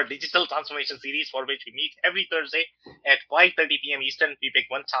part of our digital transformation series, for which we meet every Thursday at 5:30 p.m. Eastern. We pick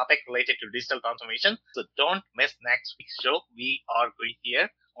one topic related to digital transformation. So don't miss next week's show. We are going here.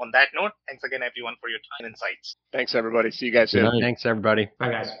 On that note, thanks again, everyone, for your time and insights. Thanks, everybody. See you guys soon. Thanks, everybody.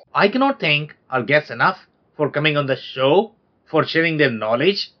 Bye, guys. I cannot thank our guests enough for coming on the show, for sharing their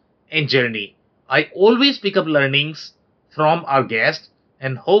knowledge and journey. I always pick up learnings from our guests,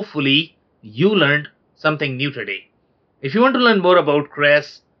 and hopefully you learned something new today. If you want to learn more about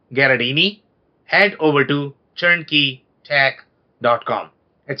Chris Gherardini, head over to turnkeytech.com.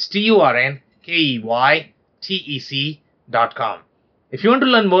 It's turnkeytec.com. If you want to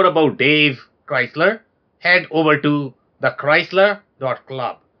learn more about Dave Chrysler, head over to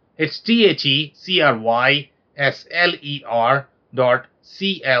thechrysler.club. It's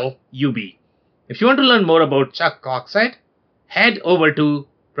THECRYSLER.CLUB. If you want to learn more about Chuck Coxhead, head over to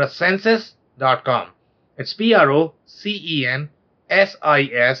procensis.com. It's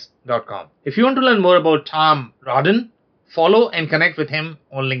PROCENSIS.com. If you want to learn more about Tom Rodden, follow and connect with him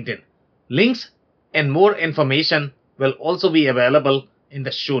on LinkedIn. Links and more information will also be available in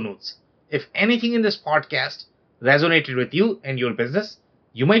the show notes. If anything in this podcast resonated with you and your business,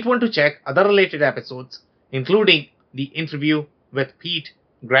 you might want to check other related episodes, including the interview with Pete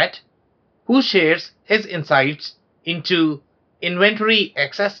Gret, who shares his insights into inventory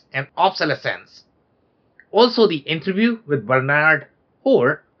excess and obsolescence. Also, the interview with Bernard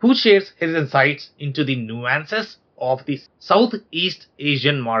Hoare, who shares his insights into the nuances of the Southeast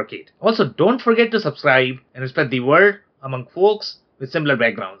Asian market. Also, don't forget to subscribe and spread the word among folks with similar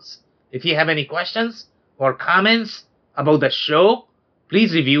backgrounds. If you have any questions or comments about the show,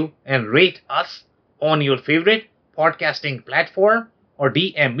 please review and rate us on your favorite podcasting platform or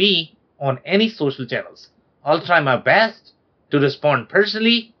DM me on any social channels. I'll try my best to respond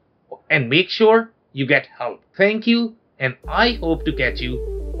personally and make sure you get help. Thank you, and I hope to catch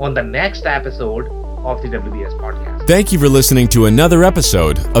you on the next episode of the WBS Podcast. Thank you for listening to another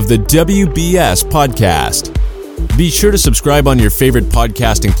episode of the WBS Podcast. Be sure to subscribe on your favorite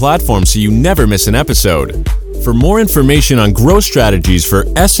podcasting platform so you never miss an episode. For more information on growth strategies for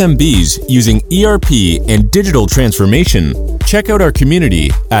SMBs using ERP and digital transformation, check out our community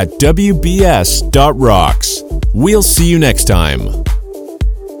at WBS.rocks. We'll see you next time.